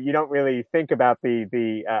and you don't really think about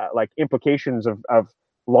the implications of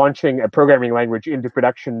launching a programming language into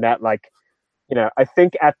production. That I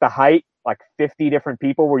think at the height 50 different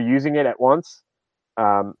people were using it at once.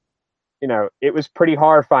 It was pretty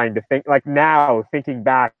horrifying to think. Like now, thinking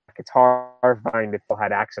back, it's horrifying that people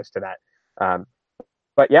had access to that.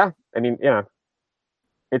 But yeah, I mean,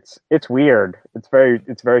 it's weird. It's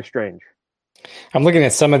very strange. I'm looking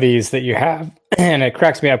at some of these that you have, and it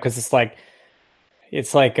cracks me up because it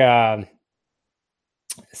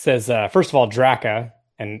says first of all, Draca,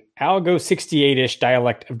 an Algo 68-ish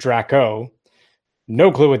dialect of Draco.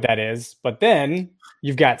 No clue what that is. But then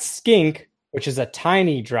you've got Skink, which is a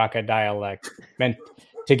tiny Draca dialect meant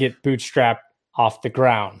to get Bootstrap off the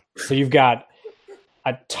ground. So you've got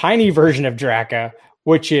a tiny version of Draca,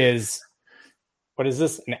 which is, what is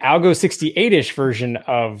this? An Algo 68-ish version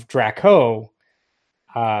of Draco.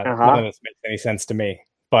 None of this makes any sense to me,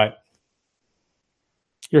 but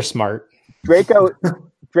you're smart.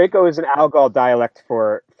 Draco is an Algol dialect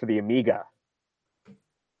for the Amiga.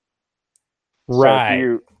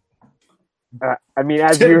 Right. So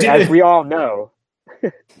as we all know.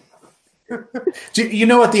 You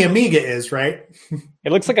know what the Amiga is, right?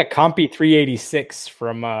 It looks like a Compy 386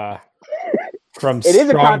 from It is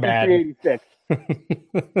a Compy 386.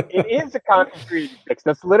 It is a Compy 386.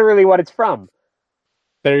 That's literally what it's from.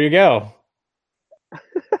 There you go.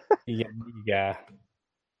 Amiga.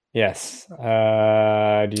 Yes. Do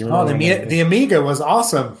you remember? The Amiga was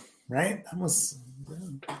awesome, right?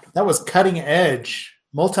 That was cutting edge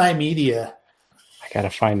multimedia. I gotta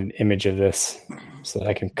find an image of this so that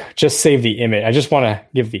I can just save the image. I just want to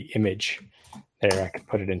give the image there. I can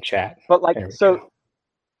put it in chat. But so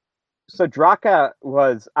Draca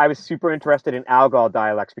I was super interested in Algol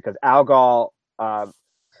dialects because Algol, I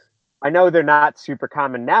know they're not super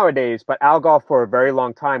common nowadays, but Algol for a very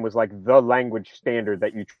long time was like the language standard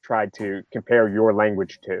that you tried to compare your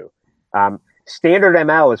language to. Standard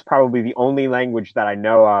ML is probably the only language that I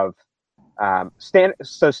know of.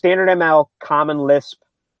 So Standard ML, Common Lisp,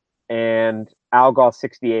 and Algol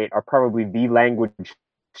 68 are probably the language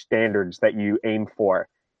standards that you aim for.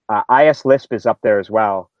 IS Lisp is up there as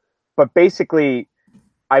well. But basically,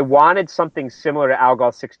 I wanted something similar to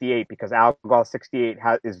Algol 68 because Algol 68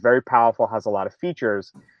 is very powerful, has a lot of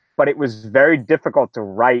features, but it was very difficult to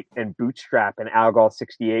write and bootstrap an Algol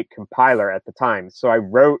 68 compiler at the time. So I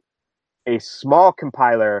wrote a small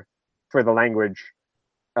compiler for the language,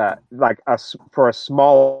 for a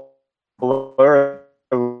smaller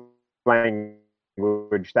language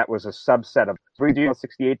language that was a subset of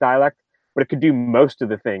 3D68 dialect, but it could do most of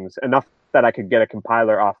the things, enough that I could get a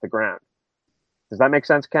compiler off the ground. Does that make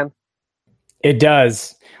sense, Ken? It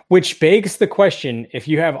does, which begs the question, if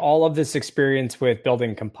you have all of this experience with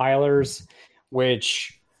building compilers, building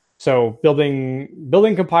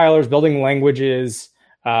compilers, building languages,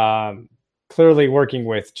 clearly working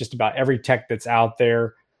with just about every tech that's out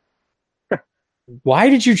there, why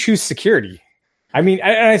did you choose security? I mean,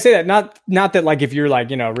 and I say that not that like if you're like,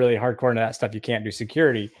 really hardcore into that stuff, you can't do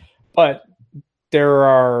security, but there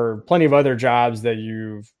are plenty of other jobs that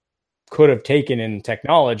you could have taken in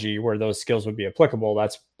technology where those skills would be applicable.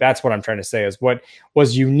 That's what I'm trying to say, is what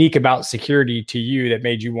was unique about security to you that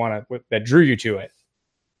made you that drew you to it?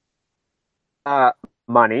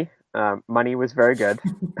 Money. Money was very good.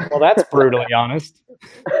 Well, that's brutally honest.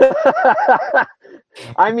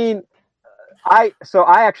 I mean, I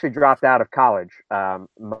actually dropped out of college. It's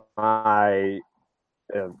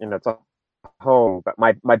a home, but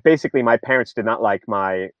my parents did not like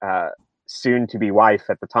my soon to be wife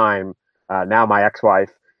at the time, now my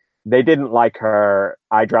ex-wife. They didn't like her.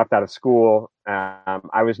 I dropped out of school.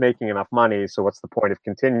 I was making enough money, so what's the point of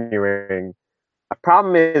continuing? The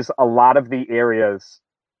problem is a lot of the areas,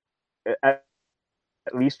 at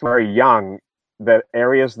least very young, the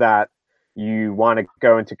areas that you want to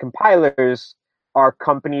go into compilers are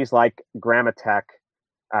companies like Grammatech,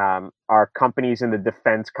 are companies in the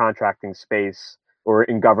defense contracting space or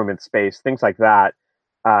in government space, things like that.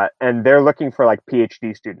 And they're looking for like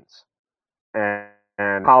PhD students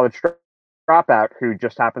and college dropout who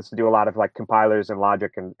just happens to do a lot of like compilers and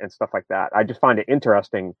logic and stuff like that. I just find it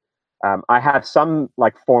interesting. I have some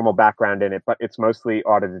like formal background in it, but it's mostly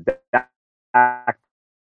autodidactic.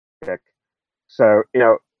 So,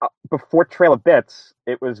 before Trail of Bits,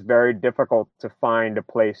 it was very difficult to find a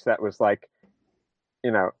place that was like,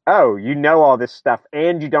 all this stuff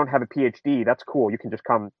and you don't have a PhD. That's cool. You can just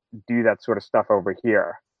come do that sort of stuff over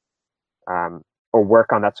here, or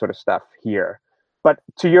work on that sort of stuff here. But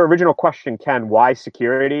to your original question, Ken, why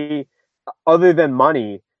security? Other than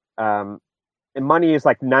money, and money is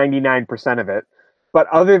like 99% of it. But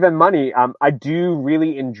other than money, I do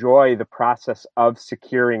really enjoy the process of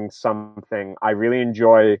securing something. I really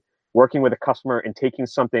enjoy working with a customer and taking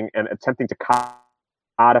something and attempting to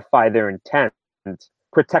codify their intent.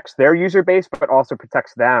 Protects their user base, but also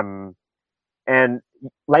protects them. And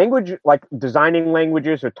language, like designing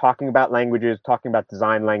languages or talking about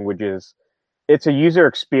design languages, it's a user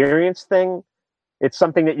experience thing. It's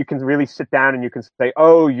something that you can really sit down and you can say,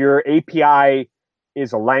 oh, your API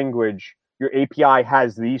is a language. Your API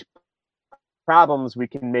has these problems. We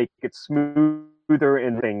can make it smoother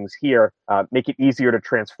in things here, make it easier to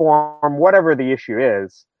transform, whatever the issue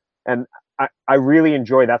is. And I really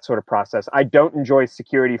enjoy that sort of process. I don't enjoy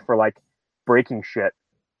security for like breaking shit.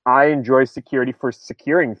 I enjoy security for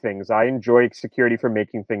securing things. I enjoy security for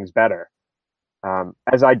making things better.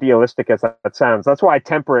 As idealistic as that sounds, that's why I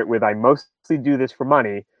temper it with I mostly do this for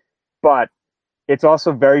money, but it's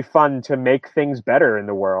also very fun to make things better in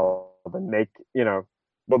the world and make, a little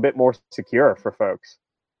bit more secure for folks.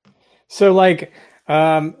 So like,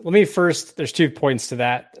 let me first, there's 2 points to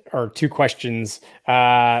that, or 2 questions.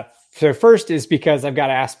 So first is because I've got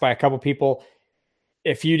asked by a couple people,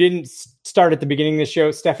 if you didn't start at the beginning of the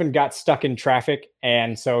show, Stefan got stuck in traffic.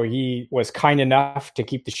 And so he was kind enough to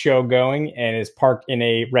keep the show going and is parked in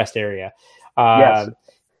a rest area. Yes.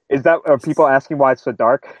 Are people asking why it's so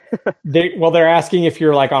dark? They're asking if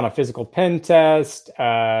you're like on a physical pen test,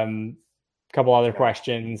 a couple other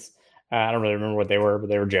questions. I don't really remember what they were, but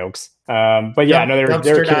they were jokes. But yeah, no, they were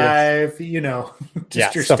dumpster dive,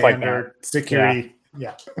 just your standard like security.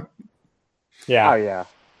 Yeah. Yeah. Oh yeah.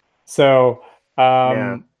 So,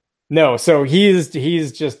 no, so he's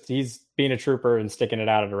being a trooper and sticking it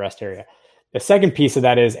out at a rest area. The second piece of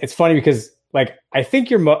that is, it's funny because like, I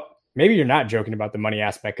think maybe you're not joking about the money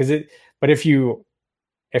aspect but if you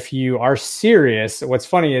are serious, what's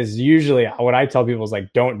funny is usually what I tell people is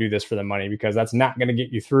like, don't do this for the money, because that's not going to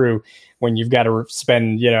get you through when you've got to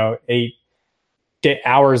spend, 8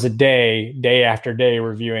 hours a day after day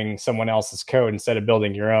reviewing someone else's code instead of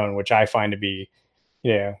building your own, which I find to be,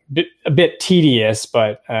 a bit tedious.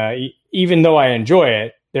 But even though I enjoy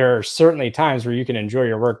it, there are certainly times where you can enjoy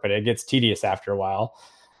your work, but it gets tedious after a while.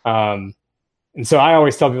 And so I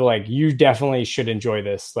always tell people, like, you definitely should enjoy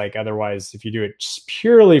this. Like, otherwise, if you do it just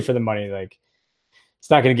purely for the money, like, it's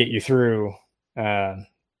not going to get you through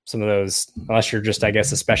some of those, unless you're just, I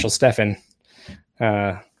guess, a special Stefan.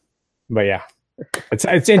 But yeah,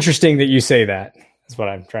 it's interesting that you say that. That's what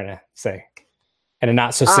I'm trying to say, in a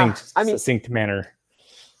not succinct manner.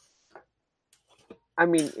 I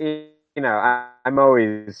mean, I'm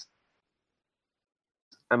always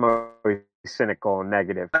cynical and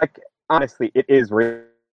negative. Like, honestly, it is real.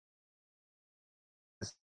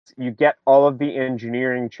 You get all of the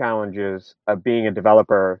engineering challenges of being a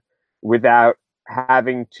developer without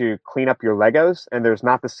having to clean up your Legos, and there's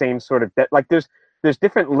not the same sort of like there's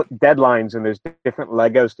different deadlines and there's different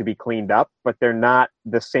Legos to be cleaned up, but they're not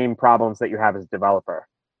the same problems that you have as a developer.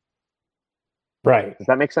 Right. Does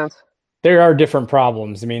that make sense? There are different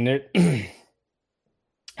problems. I mean,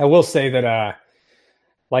 I will say that,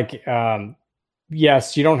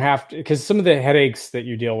 yes, you don't have to, because some of the headaches that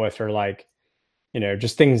you deal with are like,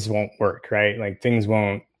 just things won't work, right? Like things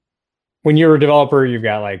won't. When you're a developer, you've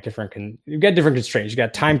got like different constraints. You've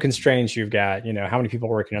got time constraints. You've got, how many people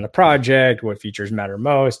are working on the project, what features matter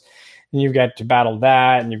most, and you've got to battle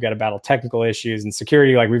that, and you've got to battle technical issues and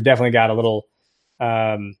security. Like we've definitely got a little.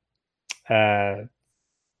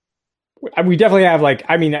 We definitely have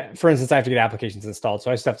for instance, I have to get applications installed,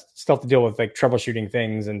 so I still have to deal with like troubleshooting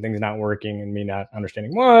things and things not working and me not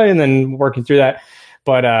understanding why, and then working through that.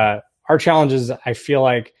 But our challenges, I feel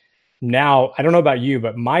like now, I don't know about you,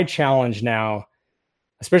 but my challenge now,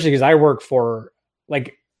 especially because I work for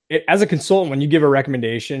as a consultant, when you give a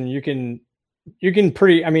recommendation, you can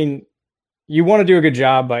pretty. I mean, you want to do a good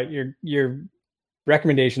job, but your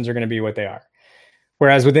recommendations are going to be what they are.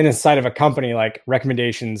 Whereas within inside of a company, like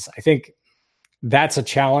recommendations, I think that's a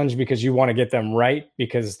challenge because you want to get them right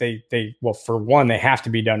because well, for one, they have to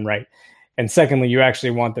be done right. And secondly, you actually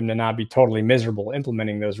want them to not be totally miserable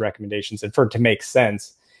implementing those recommendations and for it to make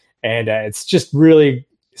sense. And it's just really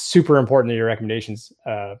super important that your recommendations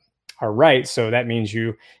are right. So that means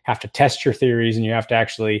you have to test your theories and you have to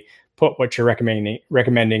actually put what you're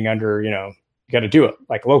recommending under, you got to do it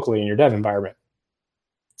like locally in your dev environment.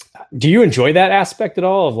 Do you enjoy that aspect at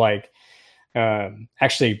all of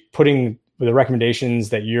actually putting the recommendations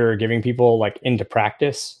that you're giving people like into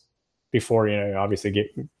practice before, obviously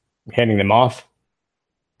handing them off?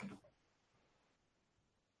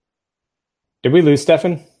 Did we lose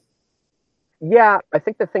Stefan? Yeah, I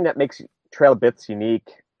think the thing that makes TrailBits unique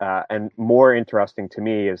and more interesting to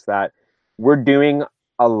me is that we're doing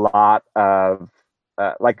a lot of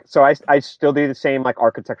so I still do the same like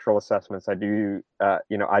architectural assessments. I do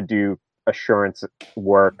I do assurance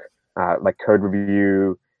work, like code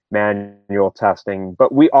review, manual testing,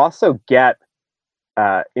 but we also get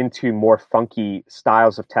into more funky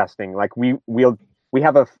styles of testing. Like we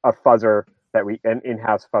have a fuzzer an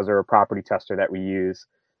in-house fuzzer, a property tester that we use.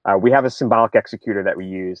 We have a symbolic executor that we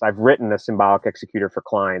use. I've written a symbolic executor for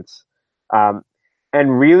clients, and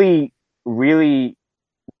really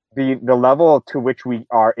the level to which we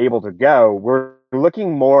are able to go, we're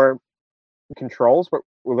looking more controls, but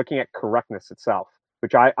we're looking at correctness itself,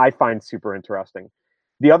 which I find super interesting.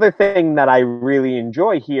 The other thing that I really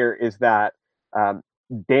enjoy here is that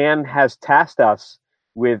Dan has tasked us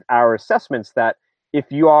with our assessments that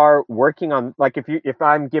if you are working on, like if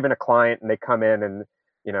I'm given a client and they come in and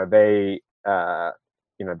they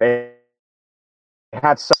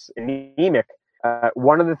have anemic.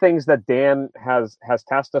 One of the things that Dan has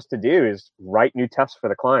tasked us to do is write new tests for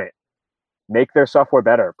the client, make their software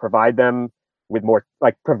better, provide them with more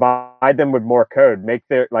code,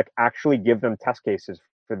 actually give them test cases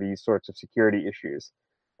for these sorts of security issues.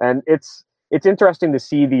 And it's interesting to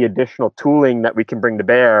see the additional tooling that we can bring to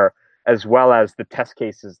bear, as well as the test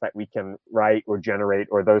cases that we can write or generate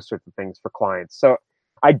or those sorts of things for clients. So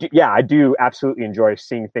I do absolutely enjoy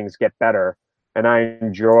seeing things get better, and I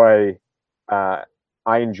enjoy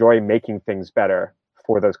making things better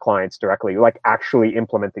for those clients directly. Like actually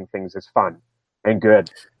implementing things is fun and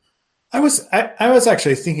good. I was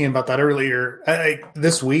actually thinking about that earlier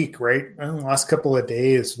this week, right? The last couple of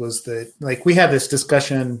days was we had this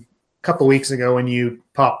discussion a couple of weeks ago when you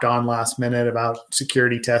popped on last minute about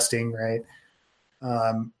security testing, right?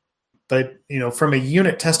 But from a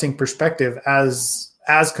unit testing perspective, as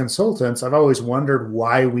consultants, I've always wondered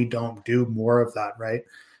why we don't do more of that, right?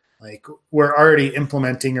 Like we're already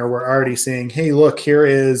implementing, or we're already saying, hey, look, here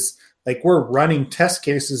is we're running test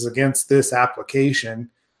cases against this application.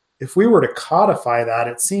 If we were to codify that,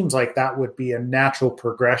 it seems like that would be a natural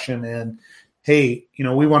progression in, hey,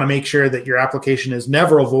 we want to make sure that your application is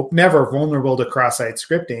never vulnerable to cross-site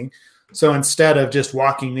scripting. So instead of just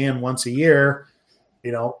walking in once a year,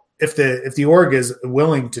 if the org is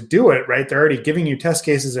willing to do it, right, they're already giving you test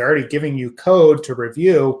cases, they're already giving you code to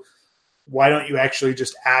review. Why don't you actually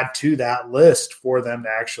just add to that list for them to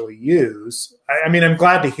actually use? I mean, I'm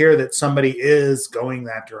glad to hear that somebody is going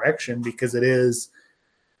that direction, because it is,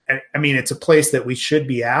 I mean, it's a place that we should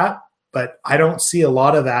be at, but I don't see a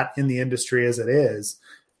lot of that in the industry as it is.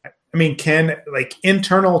 I mean, can like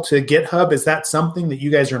internal to GitHub, is that something that you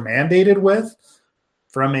guys are mandated with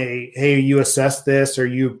from a, hey, you assess this, are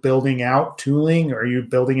you building out tooling, or are you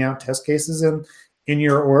building out test cases in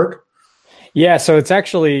your org? Yeah, so it's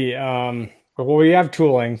actually well, we have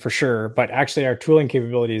tooling for sure, but actually our tooling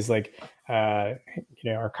capabilities are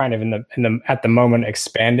kind of in the at the moment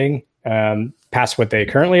expanding past what they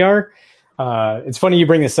currently are. It's funny you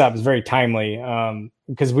bring this up. It's very timely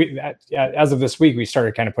because as of this week, we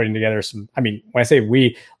started kind of putting together some. I mean, when I say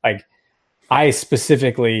we, like I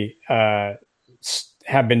specifically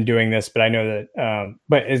have been doing this, but I know that,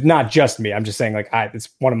 but it's not just me. I'm just saying, like, it's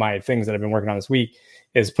one of my things that I've been working on this week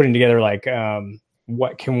is putting together like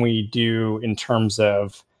what can we do in terms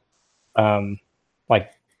of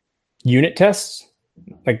like unit tests,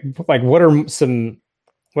 like what are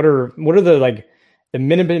the like the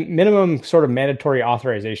minimum sort of mandatory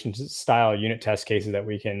authorization style unit test cases that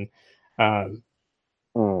we can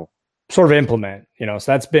sort of implement, so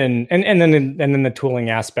that's been, and then the tooling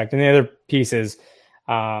aspect. And the other piece is,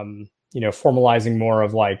 formalizing more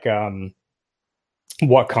of like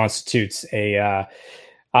what constitutes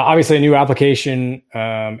obviously a new application,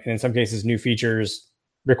 and in some cases new features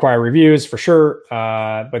require reviews for sure.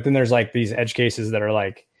 But then there's like these edge cases that are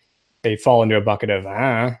like, they fall into a bucket of,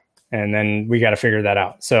 and then we got to figure that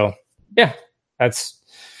out. So yeah, that's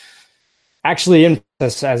actually in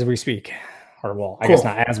process as we speak, or well, I guess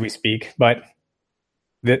not as we speak, but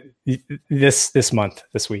this month,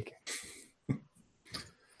 this week.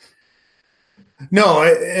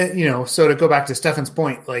 No, so to go back to Stefan's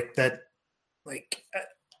point, like that, like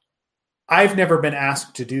I've never been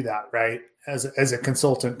asked to do that, right? As a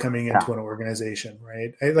consultant coming into an organization,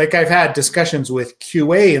 right? I've had discussions with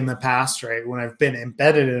QA in the past, right? When I've been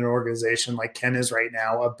embedded in an organization like Ken is right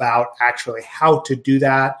now about actually how to do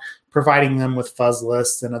that, providing them with fuzz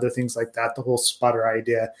lists and other things like that, the whole sputter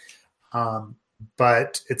idea.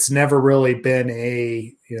 But it's never really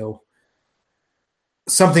been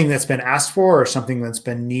something that's been asked for or something that's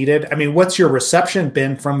been needed. I mean, what's your reception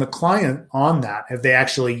been from the client on that? Have they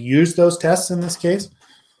actually used those tests in this case?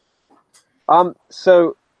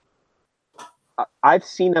 So I've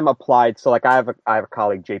seen them applied. So like I have a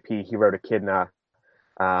colleague, JP, he wrote Echidna.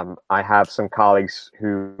 I have some colleagues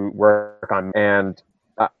who work on, and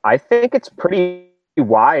I think it's pretty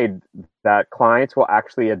wide that clients will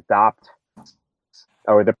actually adopt,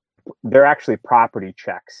 or they're actually property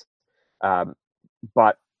checks.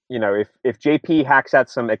 But if JP hacks at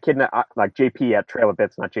some Echidna, like JP at Trail of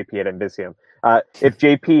Bits, not JP at Invisium, if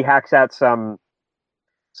JP hacks at some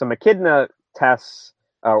Echidna tests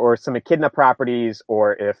or some Echidna properties,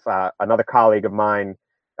 or if another colleague of mine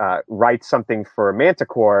writes something for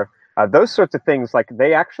Manticore, those sorts of things, like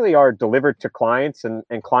they actually are delivered to clients, and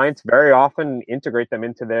clients very often integrate them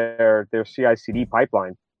into their CI/CD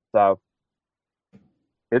pipeline. So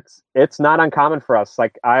it's not uncommon for us.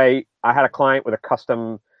 Like I had a client with a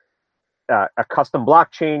custom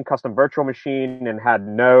blockchain, custom virtual machine, and had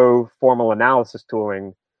no formal analysis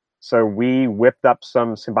tooling. So we whipped up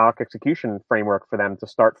some symbolic execution framework for them to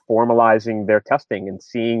start formalizing their testing and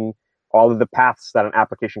seeing all of the paths that an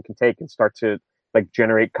application can take, and start to like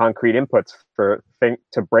generate concrete inputs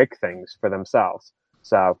to break things for themselves.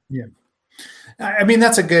 So yeah. I mean,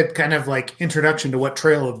 that's a good kind of like introduction to what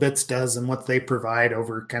Trail of Bits does and what they provide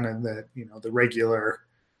over kind of the regular,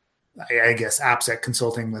 I guess, AppSec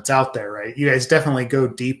consulting that's out there, right? You guys definitely go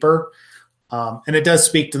deeper. And it does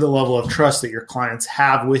speak to the level of trust that your clients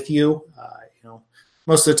have with you.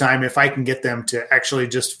 Most of the time, if I can get them to actually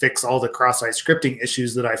just fix all the cross-site scripting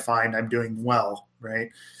issues that I find, I'm doing well, right?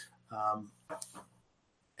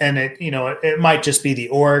 And it might just be the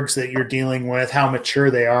orgs that you're dealing with, how mature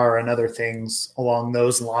they are, and other things along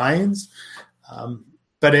those lines.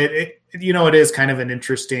 But it is kind of an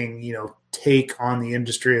interesting, take on the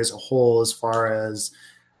industry as a whole, as far as,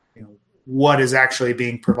 what is actually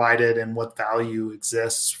being provided and what value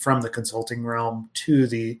exists from the consulting realm to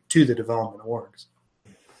the development orgs.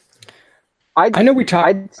 I know we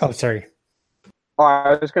talked. Oh, sorry. Oh,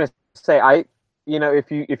 I was going to say,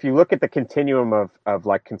 if you look at the continuum of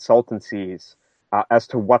like consultancies as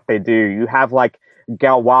to what they do, you have like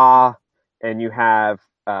Galois, and you have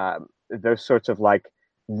those sorts of like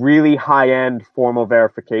really high-end formal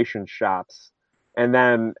verification shops, and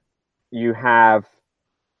then you have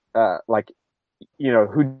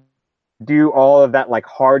who do all of that like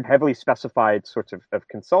hard, heavily specified sorts of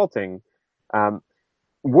consulting.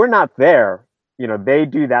 We're not there. They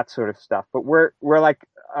do that sort of stuff, but we're like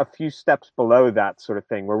a few steps below that sort of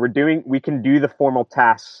thing, where we can do the formal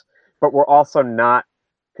tasks, but we're also not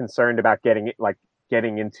concerned about getting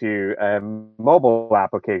into a mobile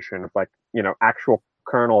application of like, actual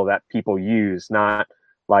kernel that people use, not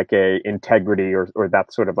like a integrity or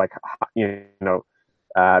that sort of like, EAL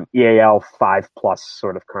 5+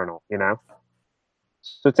 sort of kernel,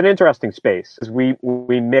 So it's an interesting space as we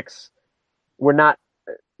mix. We're not,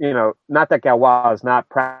 not that Galois is not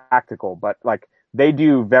practical, but like they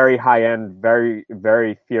do very high end, very,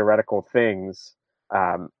 very theoretical things.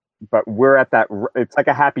 But we're at that, it's like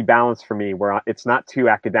a happy balance for me where it's not too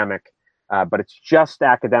academic, but it's just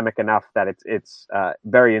academic enough that it's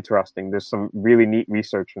very interesting. There's some really neat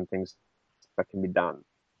research and things that can be done.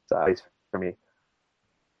 So it's for me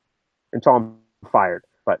until I'm fired,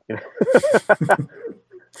 but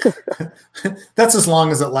That's as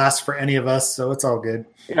long as it lasts for any of us, so it's all good.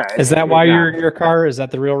 Yeah, is that why you're in your car? Is that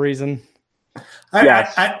the real reason?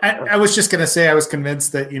 I was just going to say I was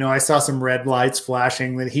convinced that, I saw some red lights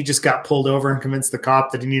flashing, that he just got pulled over and convinced the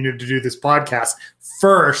cop that he needed to do this podcast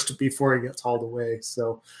first before he gets hauled away.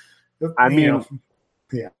 So, I mean,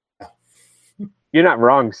 yeah. You're not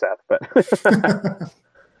wrong, Seth, but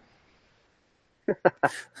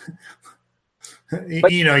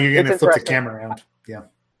you're going to flip the camera around. Yeah.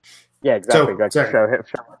 Yeah, exactly. Show the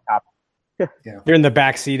cop. Yeah. You're in the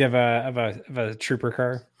back seat of a trooper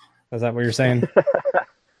car. Is that what you're saying?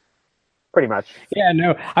 Pretty much. Yeah,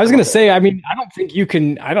 no. I was going to say, I mean, I don't think you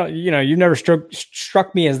can, you've never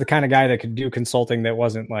struck me as the kind of guy that could do consulting that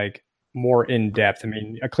wasn't like more in depth. I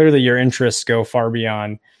mean, clearly your interests go far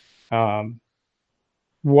beyond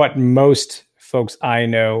what most folks I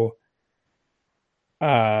know,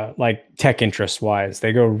 like tech interest wise.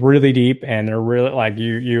 They go really deep and they're really like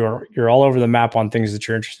you're all over the map on things that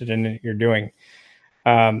you're interested in, you're doing.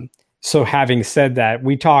 So having said that,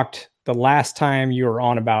 we talked the last time you were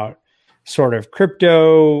on about sort of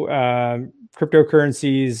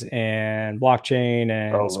cryptocurrencies and blockchain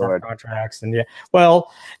and smart contracts. And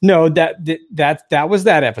well, no, that was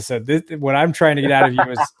that episode. What I'm trying to get out of you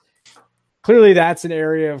is clearly that's an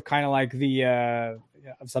area of kind of like the, of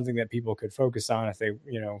something that people could focus on if they,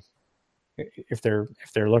 if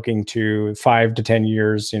they're looking to 5 to 10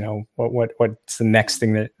 years, what's the next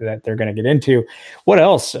thing that they're going to get into? What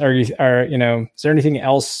else is there anything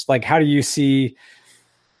else? Like, how do you see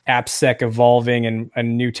AppSec evolving and a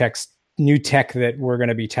new tech that we're going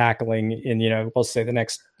to be tackling in, we'll say the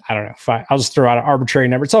next, I don't know, 5, I'll just throw out an arbitrary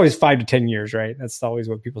number. It's always 5 to 10 years, right? That's always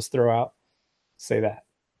what people throw out. Say that.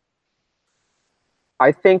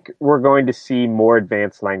 I think we're going to see more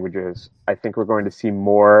advanced languages. I think we're going to see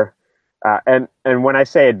more, and when I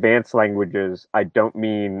say advanced languages, I don't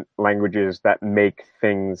mean languages that make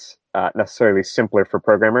things necessarily simpler for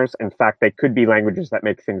programmers. In fact, they could be languages that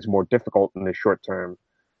make things more difficult in the short term,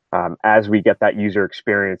 as we get that user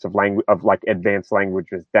experience of like advanced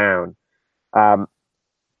languages down.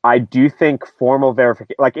 I do think formal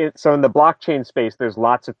verification, so in the blockchain space, there's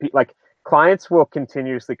lots of people, like clients will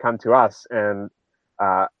continuously come to us and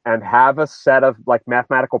have a set of like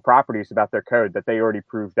mathematical properties about their code that they already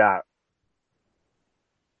proved out.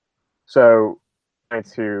 So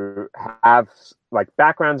clients who have like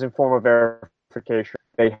backgrounds in formal verification,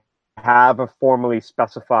 they have a formally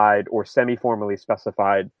specified or semi-formally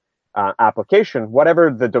specified application,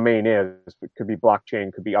 whatever the domain is. It could be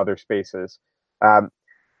blockchain, could be other spaces. And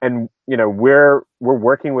we're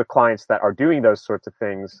working with clients that are doing those sorts of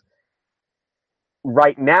things.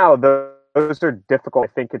 Right now, those are difficult. I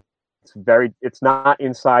think it's not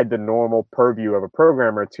inside the normal purview of a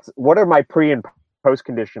programmer. What are my pre and post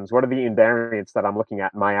conditions? What are the invariants that I'm looking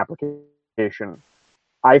at in my application?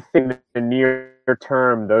 I think in the near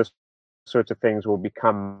term, those sorts of things will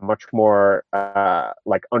become much more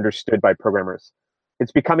like understood by programmers.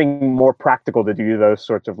 It's becoming more practical to do those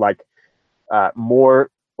sorts of like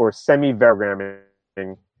more or semi-programming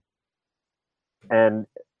and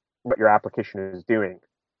what your application is doing.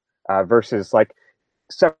 Versus like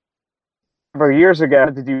several years ago,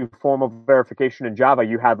 to do formal verification in Java,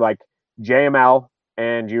 you had like JML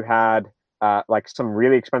and you had like some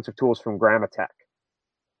really expensive tools from Grammatech,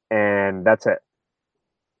 and that's it.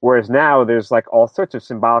 Whereas now there's like all sorts of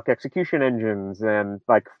symbolic execution engines and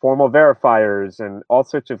like formal verifiers and all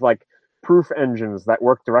sorts of like proof engines that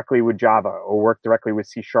work directly with Java or work directly with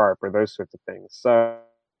C# or those sorts of things. So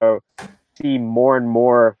see more and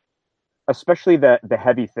more, especially the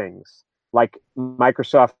heavy things, like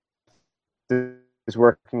Microsoft is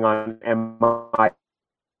working on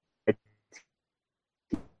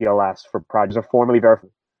MITLS for projects are formally verified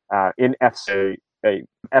in a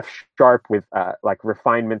F# with like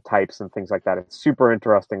refinement types and things like that. It's super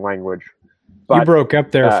interesting language. But, you broke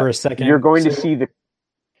up there for a second. You're going to see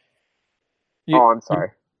I'm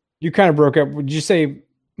sorry. You kind of broke up. Would you say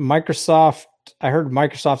Microsoft? I heard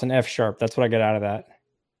Microsoft and F#. That's what I get out of that.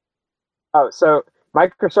 Oh, so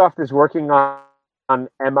Microsoft is working on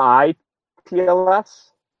MITLS,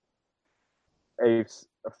 a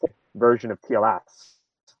version of TLS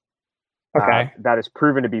Okay. that is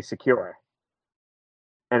proven to be secure,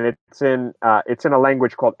 and it's in a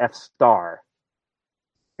language called F star.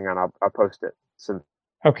 Hang on, I'll post it.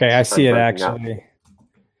 Okay, I see it breaking up. actually.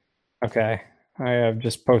 Okay, I have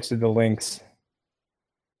just posted the links.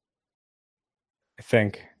 I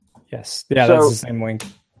think. Yes. Yeah, that's the same link.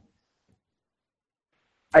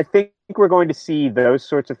 I think we're going to see those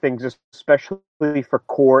sorts of things, especially for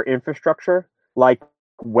core infrastructure, like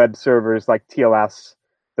web servers, like TLS.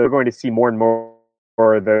 They're going to see more and more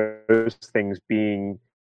of those things being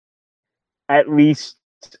at least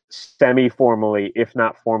semi-formally, if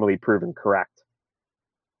not formally, proven correct.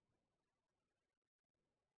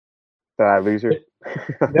 Did I lose you?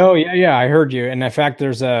 No, yeah, I heard you. And in fact,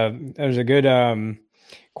 there's a good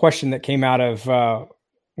question that came out of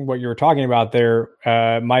what you were talking about there.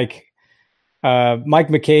 Mike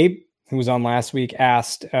McCabe, who was on last week,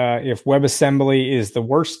 asked if WebAssembly is the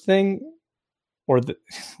worst thing, or the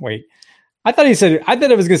wait. I thought it was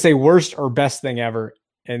going to say worst or best thing ever,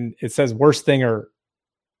 and it says worst thing or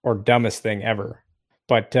dumbest thing ever.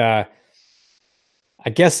 But I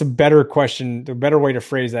guess the better way to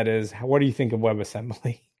phrase that is, what do you think of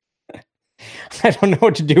WebAssembly? I don't know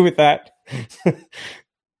what to do with that.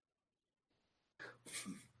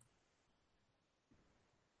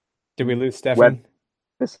 Did we lose Stefan?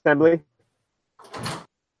 WebAssembly?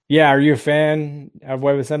 Yeah, are you a fan of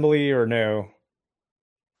WebAssembly or no?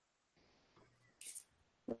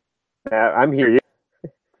 I'm here.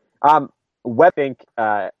 WebInc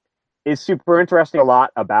is super interesting. A lot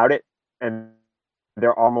about it, and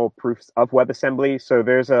there are more proofs of WebAssembly. So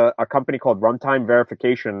there's a company called Runtime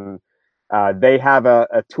Verification. They have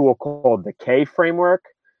a tool called the K framework,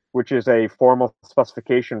 which is a formal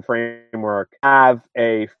specification framework. Have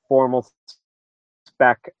a formal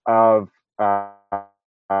spec of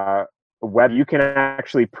web. You can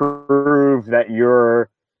actually prove that your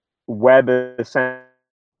WebAssembly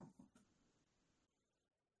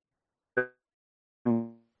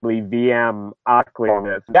VM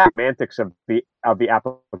the semantics of the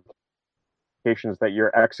applications that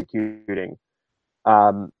you're executing.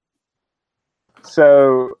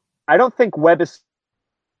 So I don't think WebAssembly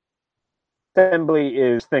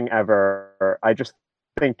is thing ever. I just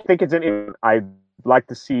think it's I'd like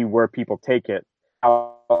to see where people take it.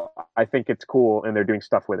 I think it's cool, and they're doing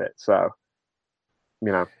stuff with it. So,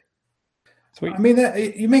 Sweet. I mean,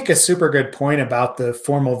 you make a super good point about the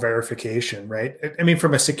formal verification, right? I mean,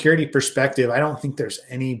 from a security perspective, I don't think there's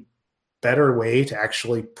any better way to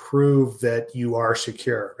actually prove that you are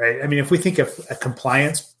secure, right? I mean, if we think of a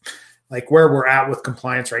compliance, like where we're at with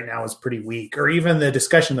compliance right now is pretty weak, or even the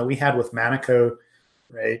discussion that we had with Manico,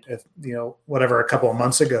 right? Whatever, a couple of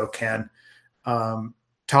months ago, Ken,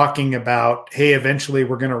 talking about, hey, eventually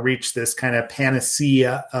we're going to reach this kind of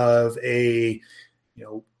panacea of a,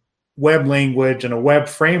 web language and a web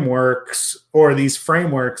frameworks, or these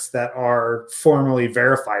frameworks that are formally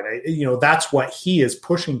verified. That's what he is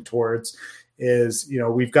pushing towards is,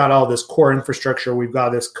 we've got all this core infrastructure, we've got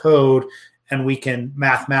this code, and we can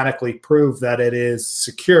mathematically prove that it is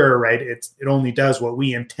secure, right? It only does what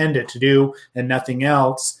we intend it to do and nothing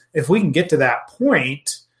else. If we can get to that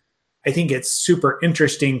point, I think it's super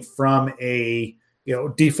interesting from a,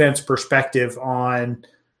 defense perspective on,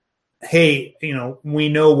 hey, we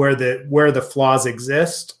know where the flaws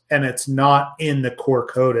exist, and it's not in the core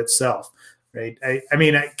code itself, right? I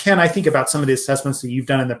mean, Ken, I think about some of the assessments that you've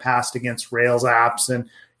done in the past against Rails apps and,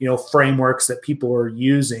 frameworks that people are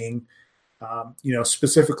using,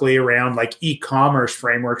 specifically around like e-commerce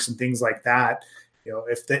frameworks and things like that.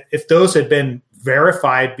 If those had been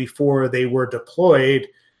verified before they were deployed,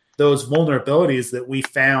 those vulnerabilities that we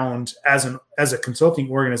found as a consulting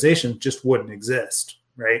organization just wouldn't exist,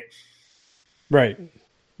 right? Right.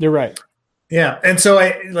 You're right. Yeah. And so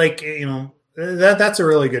that's a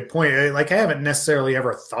really good point. I haven't necessarily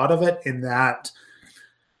ever thought of it in that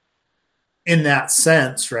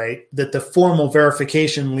sense, right? That the formal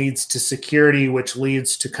verification leads to security, which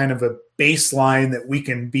leads to kind of a baseline that we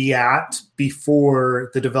can be at before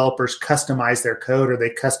the developers customize their code or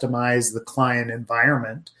they customize the client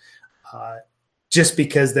environment. Just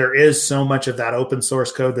because there is so much of that open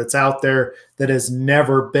source code that's out there that has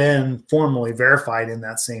never been formally verified in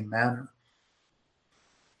that same manner.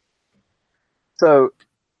 So,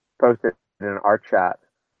 posted in our chat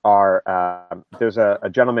there's a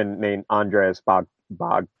gentleman named Andres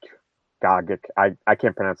Bogogic. I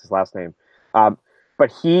can't pronounce his last name,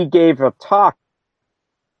 but he gave a talk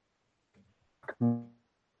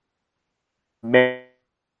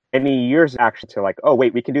many years actually to like, oh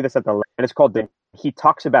wait, we can do this at the, and it's called he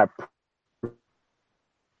talks about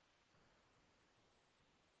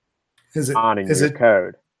Is it on in your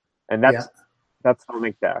code, and that's the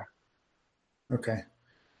link there. Okay.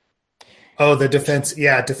 Oh, the defense.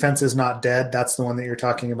 Yeah, defense is not dead. That's the one that you're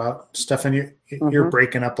talking about, Stefan. You're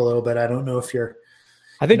breaking up a little bit. I don't know if you're.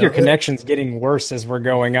 I think your connection's getting worse as we're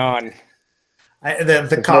going on.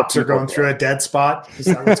 The cops are going through a dead spot. Is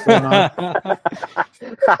that what's going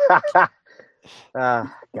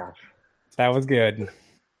on? Gosh, that was good.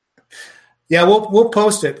 Yeah, we'll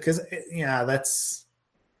post it because that's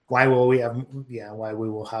why we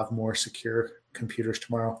will have more secure computers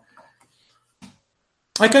tomorrow.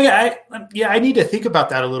 Like I need to think about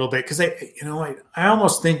that a little bit because I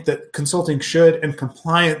almost think that consulting should and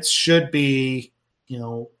compliance should be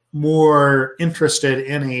more interested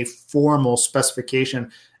in a formal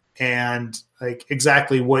specification and like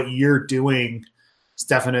exactly what you're doing,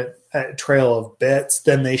 Stefan, at Trail of Bits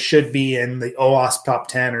than they should be in the OWASP top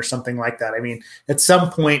 10 or something like that. I mean, at some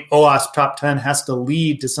point, OWASP top 10 has to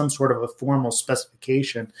lead to some sort of a formal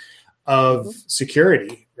specification of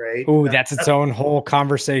security, right? Oh, that's its own whole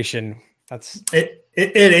conversation.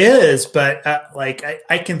 It is, but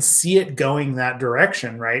I can see it going that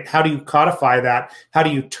direction, right? How do you codify that? How do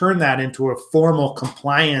you turn that into a formal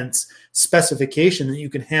compliance specification that you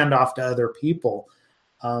can hand off to other people?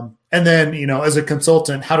 And then, as a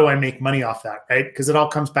consultant, how do I make money off that, right? Because it all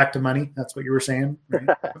comes back to money. That's what you were saying,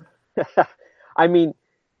 right? I mean,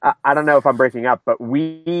 I don't know if I'm breaking up, but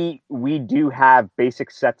we do have basic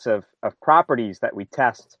sets of properties that we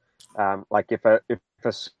test. Like if a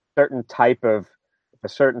certain type of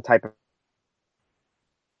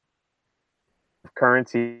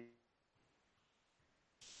currency.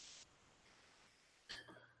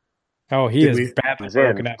 Oh, he is badly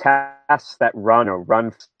broken up. Tests that run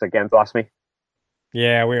against. Lost me.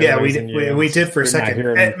 Yeah, we did for a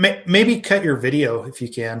second. Maybe cut your video if you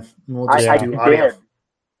can. And we'll just do audio. Did.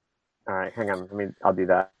 All right, hang on. I'll do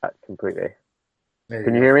that completely.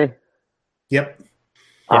 Can you hear me? Yep.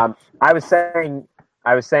 I was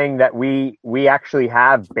saying that we actually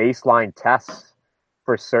have baseline tests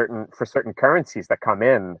for certain currencies that come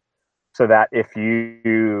in, so that if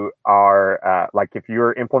you are if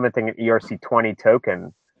you're implementing an ERC20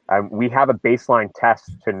 token, we have a baseline test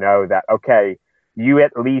to know that okay, you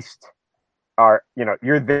at least are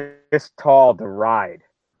you're this tall to ride,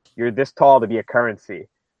 you're this tall to be a currency,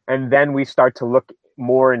 and then we start to look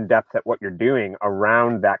more in depth at what you're doing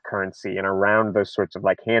around that currency and around those sorts of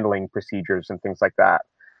like handling procedures and things like that.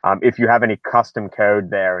 If you have any custom code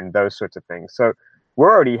there and those sorts of things. So we're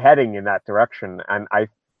already heading in that direction. And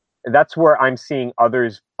that's where I'm seeing other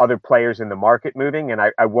players in the market moving. And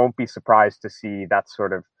I won't be surprised to see that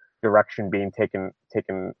sort of direction being taken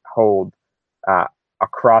hold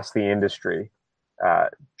across the industry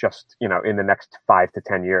just, in the next 5 to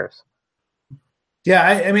 10 years. Yeah,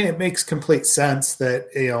 I mean, it makes complete sense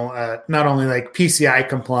that, not only like PCI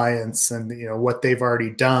compliance and, what they've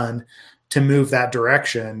already done to move that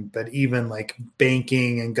direction, but even like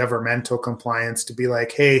banking and governmental compliance to be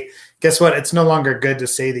like, hey, guess what? It's no longer good to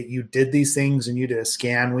say that you did these things and you did a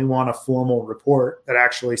scan. We want a formal report that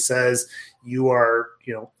actually says you are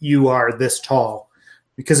this tall.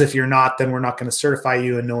 Because if you're not, then we're not going to certify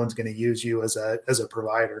you and no one's going to use you as a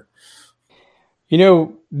provider.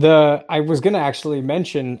 I was going to actually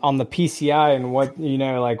mention on the PCI and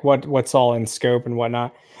what, what's all in scope and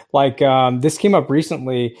whatnot. This came up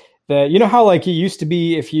recently that, how it used to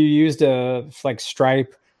be if you used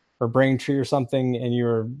Stripe or Braintree or something and you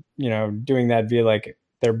were, doing that via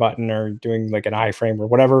their button or doing an iframe or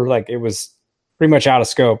whatever, it was pretty much out of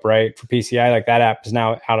scope, right? For PCI, that app is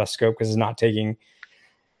now out of scope because it's not taking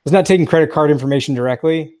credit card information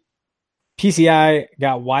directly. PCI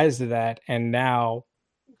got wise to that, and now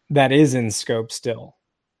that is in scope still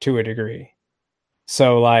to a degree.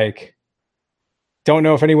 So, don't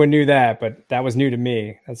know if anyone knew that, but that was new to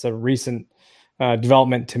me. That's a recent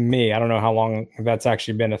development to me. I don't know how long that's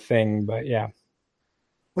actually been a thing, but yeah.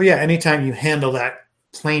 Well, yeah, anytime you handle that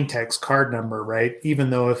plain text card number, right? Even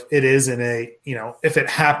though if it is in a,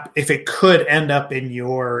 if it could end up in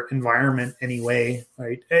your environment anyway,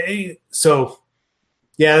 right? So,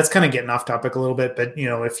 yeah, that's kind of getting off topic a little bit, but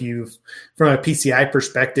if you, from a PCI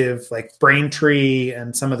perspective, like Braintree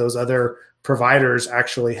and some of those other providers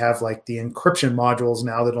actually have the encryption modules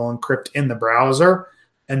now that'll encrypt in the browser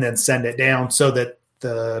and then send it down so that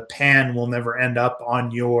the PAN will never end up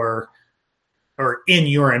on your or in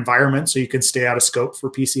your environment, so you can stay out of scope for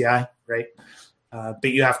PCI, right?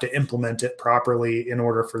 But you have to implement it properly in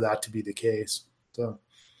order for that to be the case. So,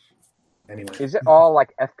 anyway, is it all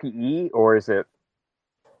FPE or is it?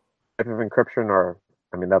 of encryption, or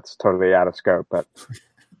I mean that's totally out of scope. But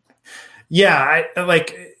yeah,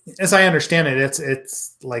 as I understand it,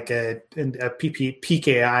 it's like a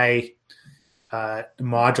PKI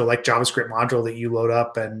module, like JavaScript module that you load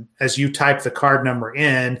up, and as you type the card number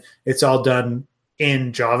in, it's all done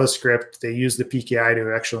in JavaScript. They use the PKI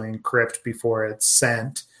to actually encrypt before it's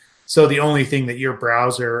sent. So the only thing that your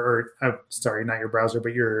browser, not your browser,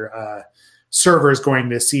 but your server is going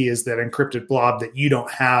to see is that encrypted blob that you don't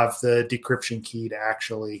have the decryption key to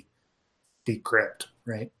actually decrypt,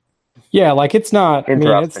 right? Yeah, like it's not.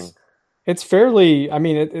 interesting. I mean, it's fairly. I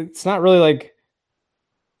mean, it's not really like.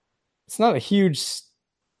 It's not a huge.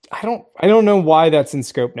 I don't know why that's in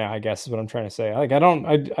scope now. I guess is what I'm trying to say. Like I don't.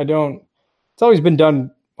 It's always been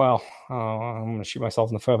done well. I'm going to shoot myself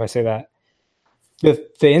in the foot if I say that. The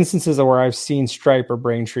instances where I've seen Stripe or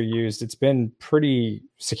Braintree used, it's been pretty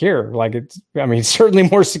secure. Like it's certainly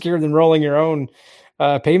more secure than rolling your own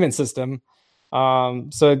payment system. So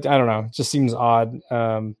I don't know. It just seems odd.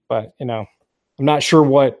 But I'm not sure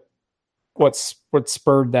what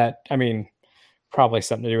spurred that. I mean, probably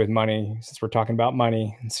something to do with money, since we're talking about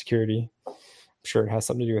money and security. I'm sure it has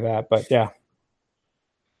something to do with that. But yeah,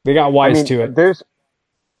 they got wise to it. There's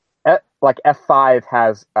like F5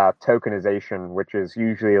 has tokenization, which is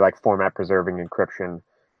usually like format preserving encryption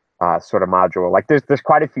sort of module. Like there's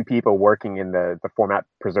quite a few people working in the format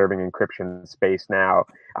preserving encryption space now.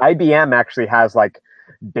 IBM actually has like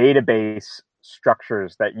database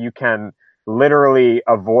structures that you can literally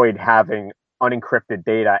avoid having unencrypted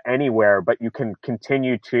data anywhere, but you can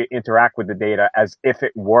continue to interact with the data as if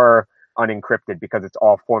it were unencrypted because it's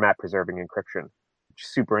all format preserving encryption, which is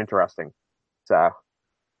super interesting. So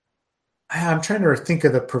I'm trying to think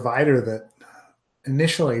of the provider that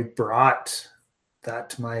initially brought that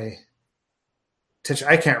to my attention.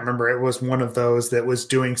 I can't remember. It was one of those that was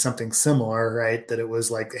doing something similar, right? That it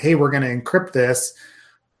was like, hey, we're going to encrypt this,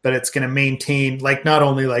 but it's going to maintain like not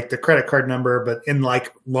only like the credit card number, but in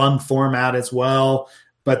like LUN format as well.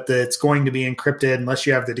 But it's going to be encrypted unless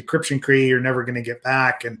you have the decryption key, you're never going to get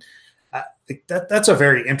back. And that's a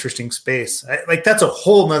very interesting space. That's a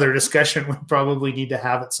whole nother discussion we probably need to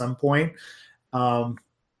have at some point.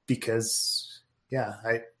 Because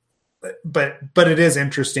but it is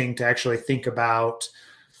interesting to actually think about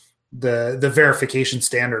the verification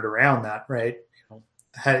standard around that, right?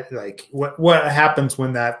 What happens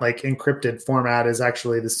when that like encrypted format is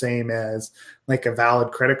actually the same as like a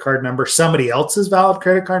valid credit card number, somebody else's valid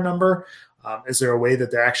credit card number? Is there a way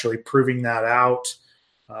that they're actually proving that out?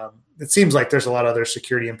 It seems like there's a lot of other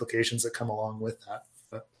security implications that come along with that.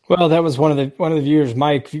 But. Well, that was one of the viewers,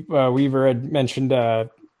 Mike Weaver, had mentioned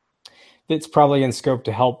it's probably in scope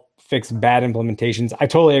to help fix bad implementations. I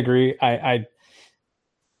totally agree. I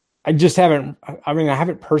just haven't. I mean, I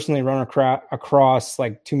haven't personally run across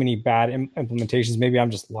like too many bad implementations. Maybe I'm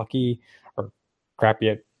just lucky or crappy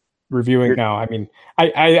at reviewing. No, I mean,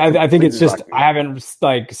 I think it's just lucky. I haven't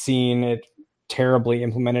like seen it terribly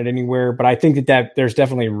implemented anywhere, but I think that there's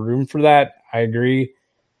definitely room for that. I agree.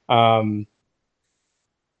 There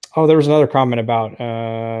was another comment about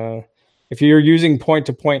if you're using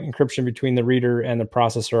point-to-point encryption between the reader and the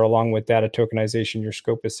processor along with data tokenization, your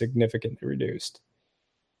scope is significantly reduced.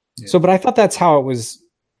 Yeah. So, but I thought that's how it was.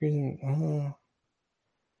 Yeah,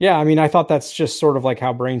 I mean, I thought that's just sort of like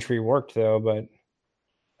how Braintree worked, though. But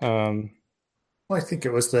well, I think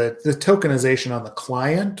it was the tokenization on the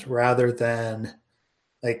client rather than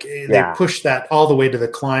they pushed that all the way to the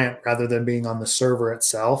client rather than being on the server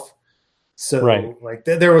itself. So right.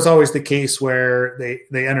 There was always the case where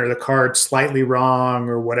they enter the card slightly wrong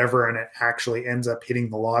or whatever, and it actually ends up hitting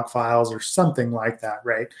the log files or something like that,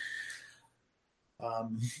 right?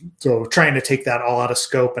 So trying to take that all out of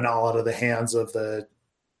scope and all out of the hands of the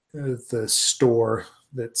store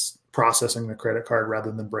that's processing the credit card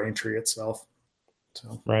rather than Braintree itself.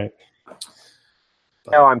 So right.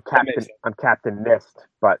 No, I'm Captain NIST,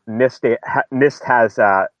 but NIST has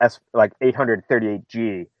like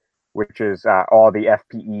 838G, which is all the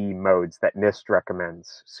FPE modes that NIST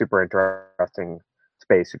recommends. Super interesting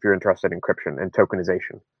space if you're interested in encryption and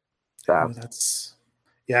tokenization. So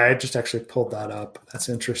I just actually pulled that up. That's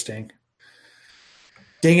interesting.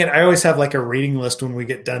 Dang it, I always have like a reading list when we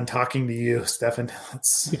get done talking to you, Stefan.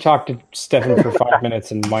 We talked to Stefan for 5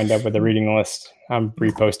 minutes and wind up with a reading list. I'm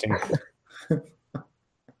reposting.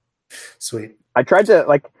 Sweet. I tried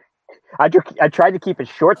to keep it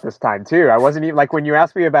short this time too. I wasn't even like when you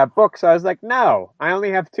asked me about books, I was like, no, I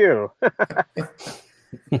only have 2.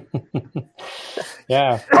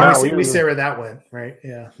 Yeah. We see where that went, right?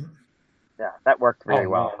 Yeah. Yeah, that worked really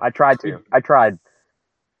well. Man. I tried.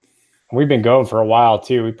 We've been going for a while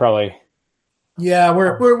too. We probably Yeah,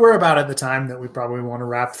 we're about at the time that we probably want to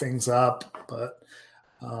wrap things up, but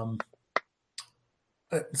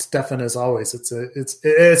Stefan, as always,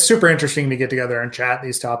 it's super interesting to get together and chat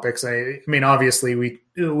these topics. I mean, obviously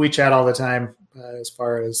we chat all the time as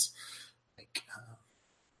far as like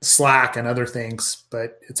Slack and other things,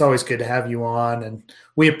 but it's always good to have you on, and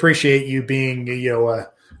we appreciate you being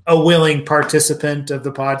a willing participant of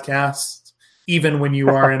the podcast, even when you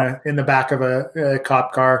are in the back of a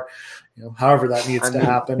cop car, however that needs to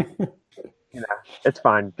happen. It's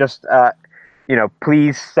fine. Just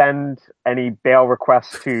please send any bail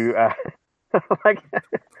requests to like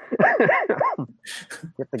you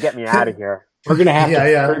have to get me out of here. We're gonna have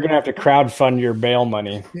we're gonna have to crowdfund your bail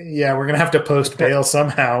money. Yeah, we're gonna have to post bail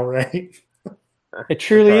somehow, right? It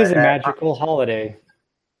truly is a magical holiday.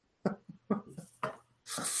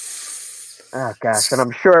 Oh gosh, and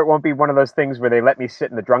I'm sure it won't be one of those things where they let me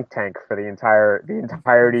sit in the drunk tank for the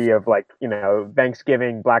entirety of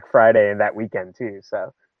Thanksgiving, Black Friday, and that weekend too.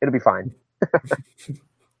 So it'll be fine.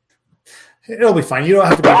 It'll be fine. You don't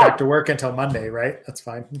have to go back to work until Monday, right? That's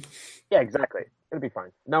fine. Yeah, exactly. It'll be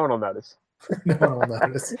fine. No one will notice. No one will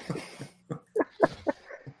notice.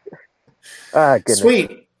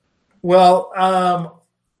 Sweet. Well, on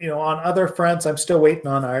other fronts, I'm still waiting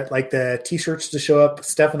on the t-shirts to show up.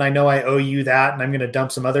 Stefan, I know I owe you that, and I'm going to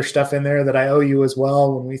dump some other stuff in there that I owe you as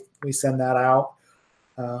well when we send that out.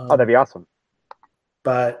 That'd be awesome.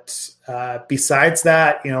 But besides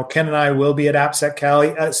that, Ken and I will be at AppSec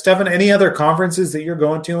Cali. Stefan, any other conferences that you're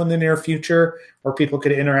going to in the near future where people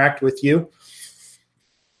could interact with you?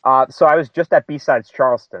 So I was just at B-Sides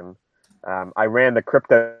Charleston. I ran the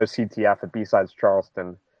crypto CTF at B-Sides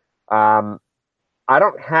Charleston. I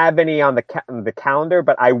don't have any on the calendar,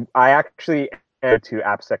 but I actually am to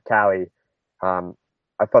AppSec Cali.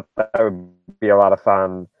 I thought that would be a lot of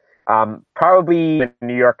fun. Probably the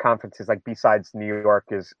New York conferences, like B-Sides New York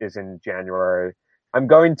is in January. I'm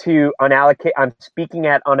going to I'm speaking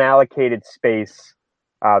at Unallocated Space.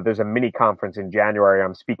 There's a mini conference in January.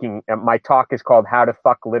 I'm speaking. My talk is called "How to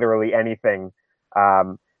Fuck Literally Anything."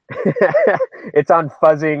 It's on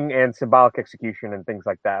fuzzing and symbolic execution and things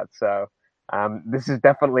like that. So this is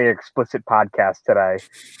definitely an explicit podcast today.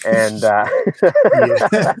 And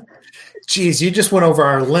geez, you just went over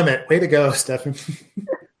our limit. Way to go, Stefan.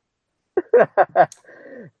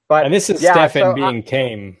 And this is Stefan being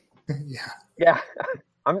tame. Yeah.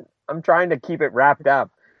 I'm trying to keep it wrapped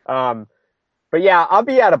up. But yeah, I'll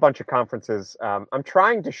be at a bunch of conferences. I'm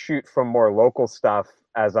trying to shoot for more local stuff,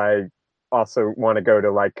 as I also want to go to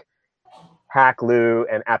like HackLoo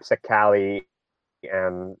and AppSec Cali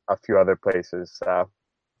and a few other places. So.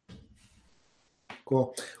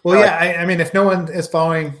 Cool. Well, I mean, if no one is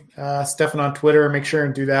following Stefan on Twitter, make sure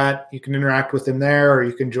and do that. You can interact with him there, or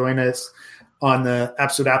you can join us on the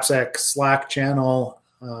Absolute AppSec Slack channel.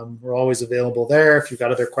 We're always available there. If you've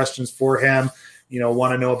got other questions for him,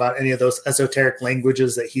 want to know about any of those esoteric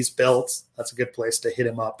languages that he's built, that's a good place to hit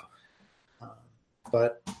him up.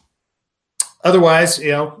 But otherwise,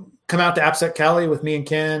 come out to AppSec Cali with me and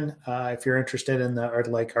Ken if you're interested in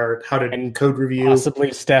our how to code review.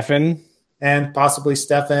 Possibly Stefan. And possibly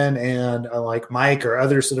Stefan and like Mike or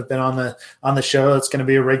others that have been on the show. It's going to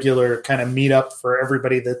be a regular kind of meetup for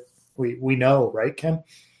everybody that we know, right, Ken?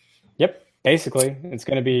 Yep, basically, it's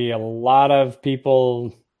going to be a lot of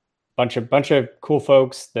people, bunch of cool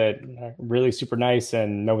folks that are really super nice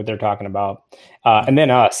and know what they're talking about, and then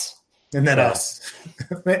us. And then us.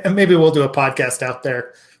 Maybe we'll do a podcast out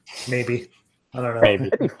there. Maybe. I don't know. Maybe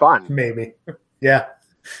it'd be fun. Maybe. Yeah.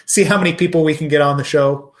 See how many people we can get on the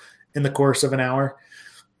show in the course of an hour.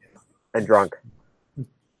 And drunk.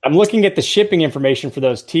 I'm looking at the shipping information for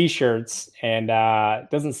those T-shirts, and it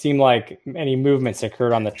doesn't seem like any movements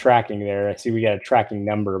occurred on the tracking there. I see we got a tracking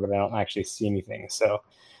number, but I don't actually see anything. So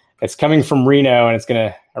it's coming from Reno, and it's going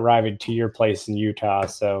to arrive to your place in Utah.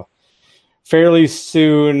 So fairly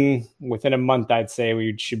soon, within a month, I'd say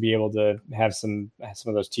we should be able to have some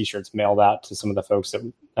of those T-shirts mailed out to some of the folks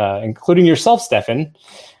that, including yourself, Stefan,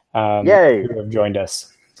 Yay. who have joined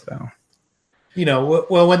us. So,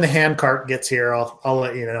 well, when the hand cart gets here, I'll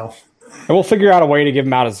let you know. And we'll figure out a way to give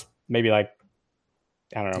them out as maybe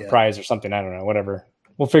prize or something. I don't know, whatever.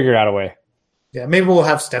 We'll figure out a way. Yeah, maybe we'll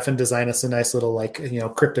have Stefan design us a nice little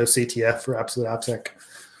crypto CTF for Absolute AppSec,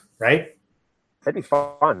 right? That'd be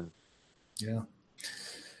fun. Yeah,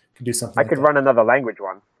 could do something. I could run another language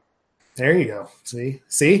one. There you go. See,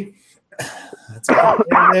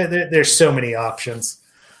 there's so many options.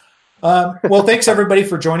 Well, thanks everybody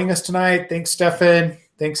for joining us tonight. Thanks, Stefan.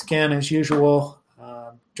 Thanks, Ken, as usual.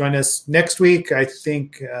 Join us next week. I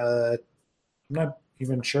think I'm not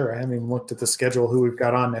even sure. I haven't even looked at the schedule who we've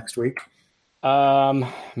got on next week.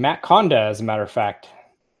 Matt Conda, as a matter of fact.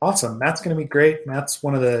 Awesome. Matt's going to be great. Matt's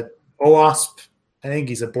one of the OWASP. I think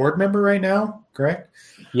he's a board member right now, correct?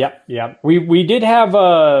 Yep. We did have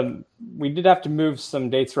to move some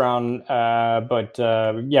dates around, but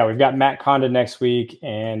yeah, we've got Matt Conda next week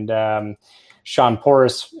and Sean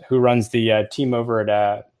Porras, who runs the team over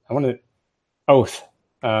at Oath,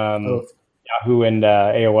 Yahoo and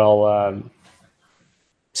AOL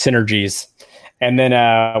Synergies. And then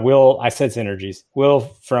I said Synergies.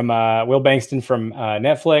 Will Bankston from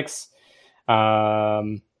Netflix,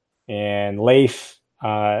 and Leif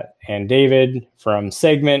and David from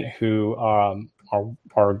Segment, who are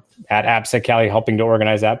at AppSec Cali, helping to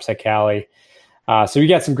organize AppSec Cali. So we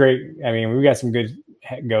got some good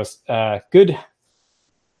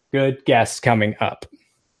guests coming up.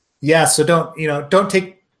 Yeah, so don't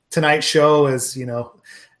take tonight's show as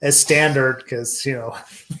standard, because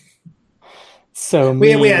so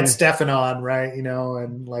we had Stefan on, right?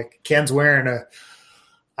 And like Ken's wearing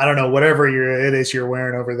I don't know, whatever it is you're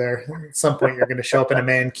wearing over there. At some point you're going to show up in a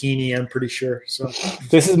mankini, I'm pretty sure. So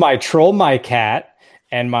this is my Troll My Cat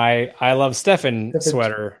and my I Love Stefan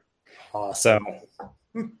sweater. Awesome.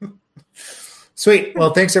 Sweet.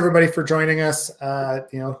 Well, thanks everybody for joining us.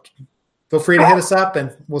 Feel free to hit us up,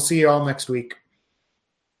 and we'll see you all next week.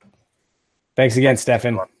 Thanks again,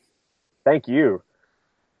 Stefan. Thank you.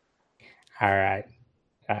 All right.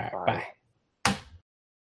 Bye.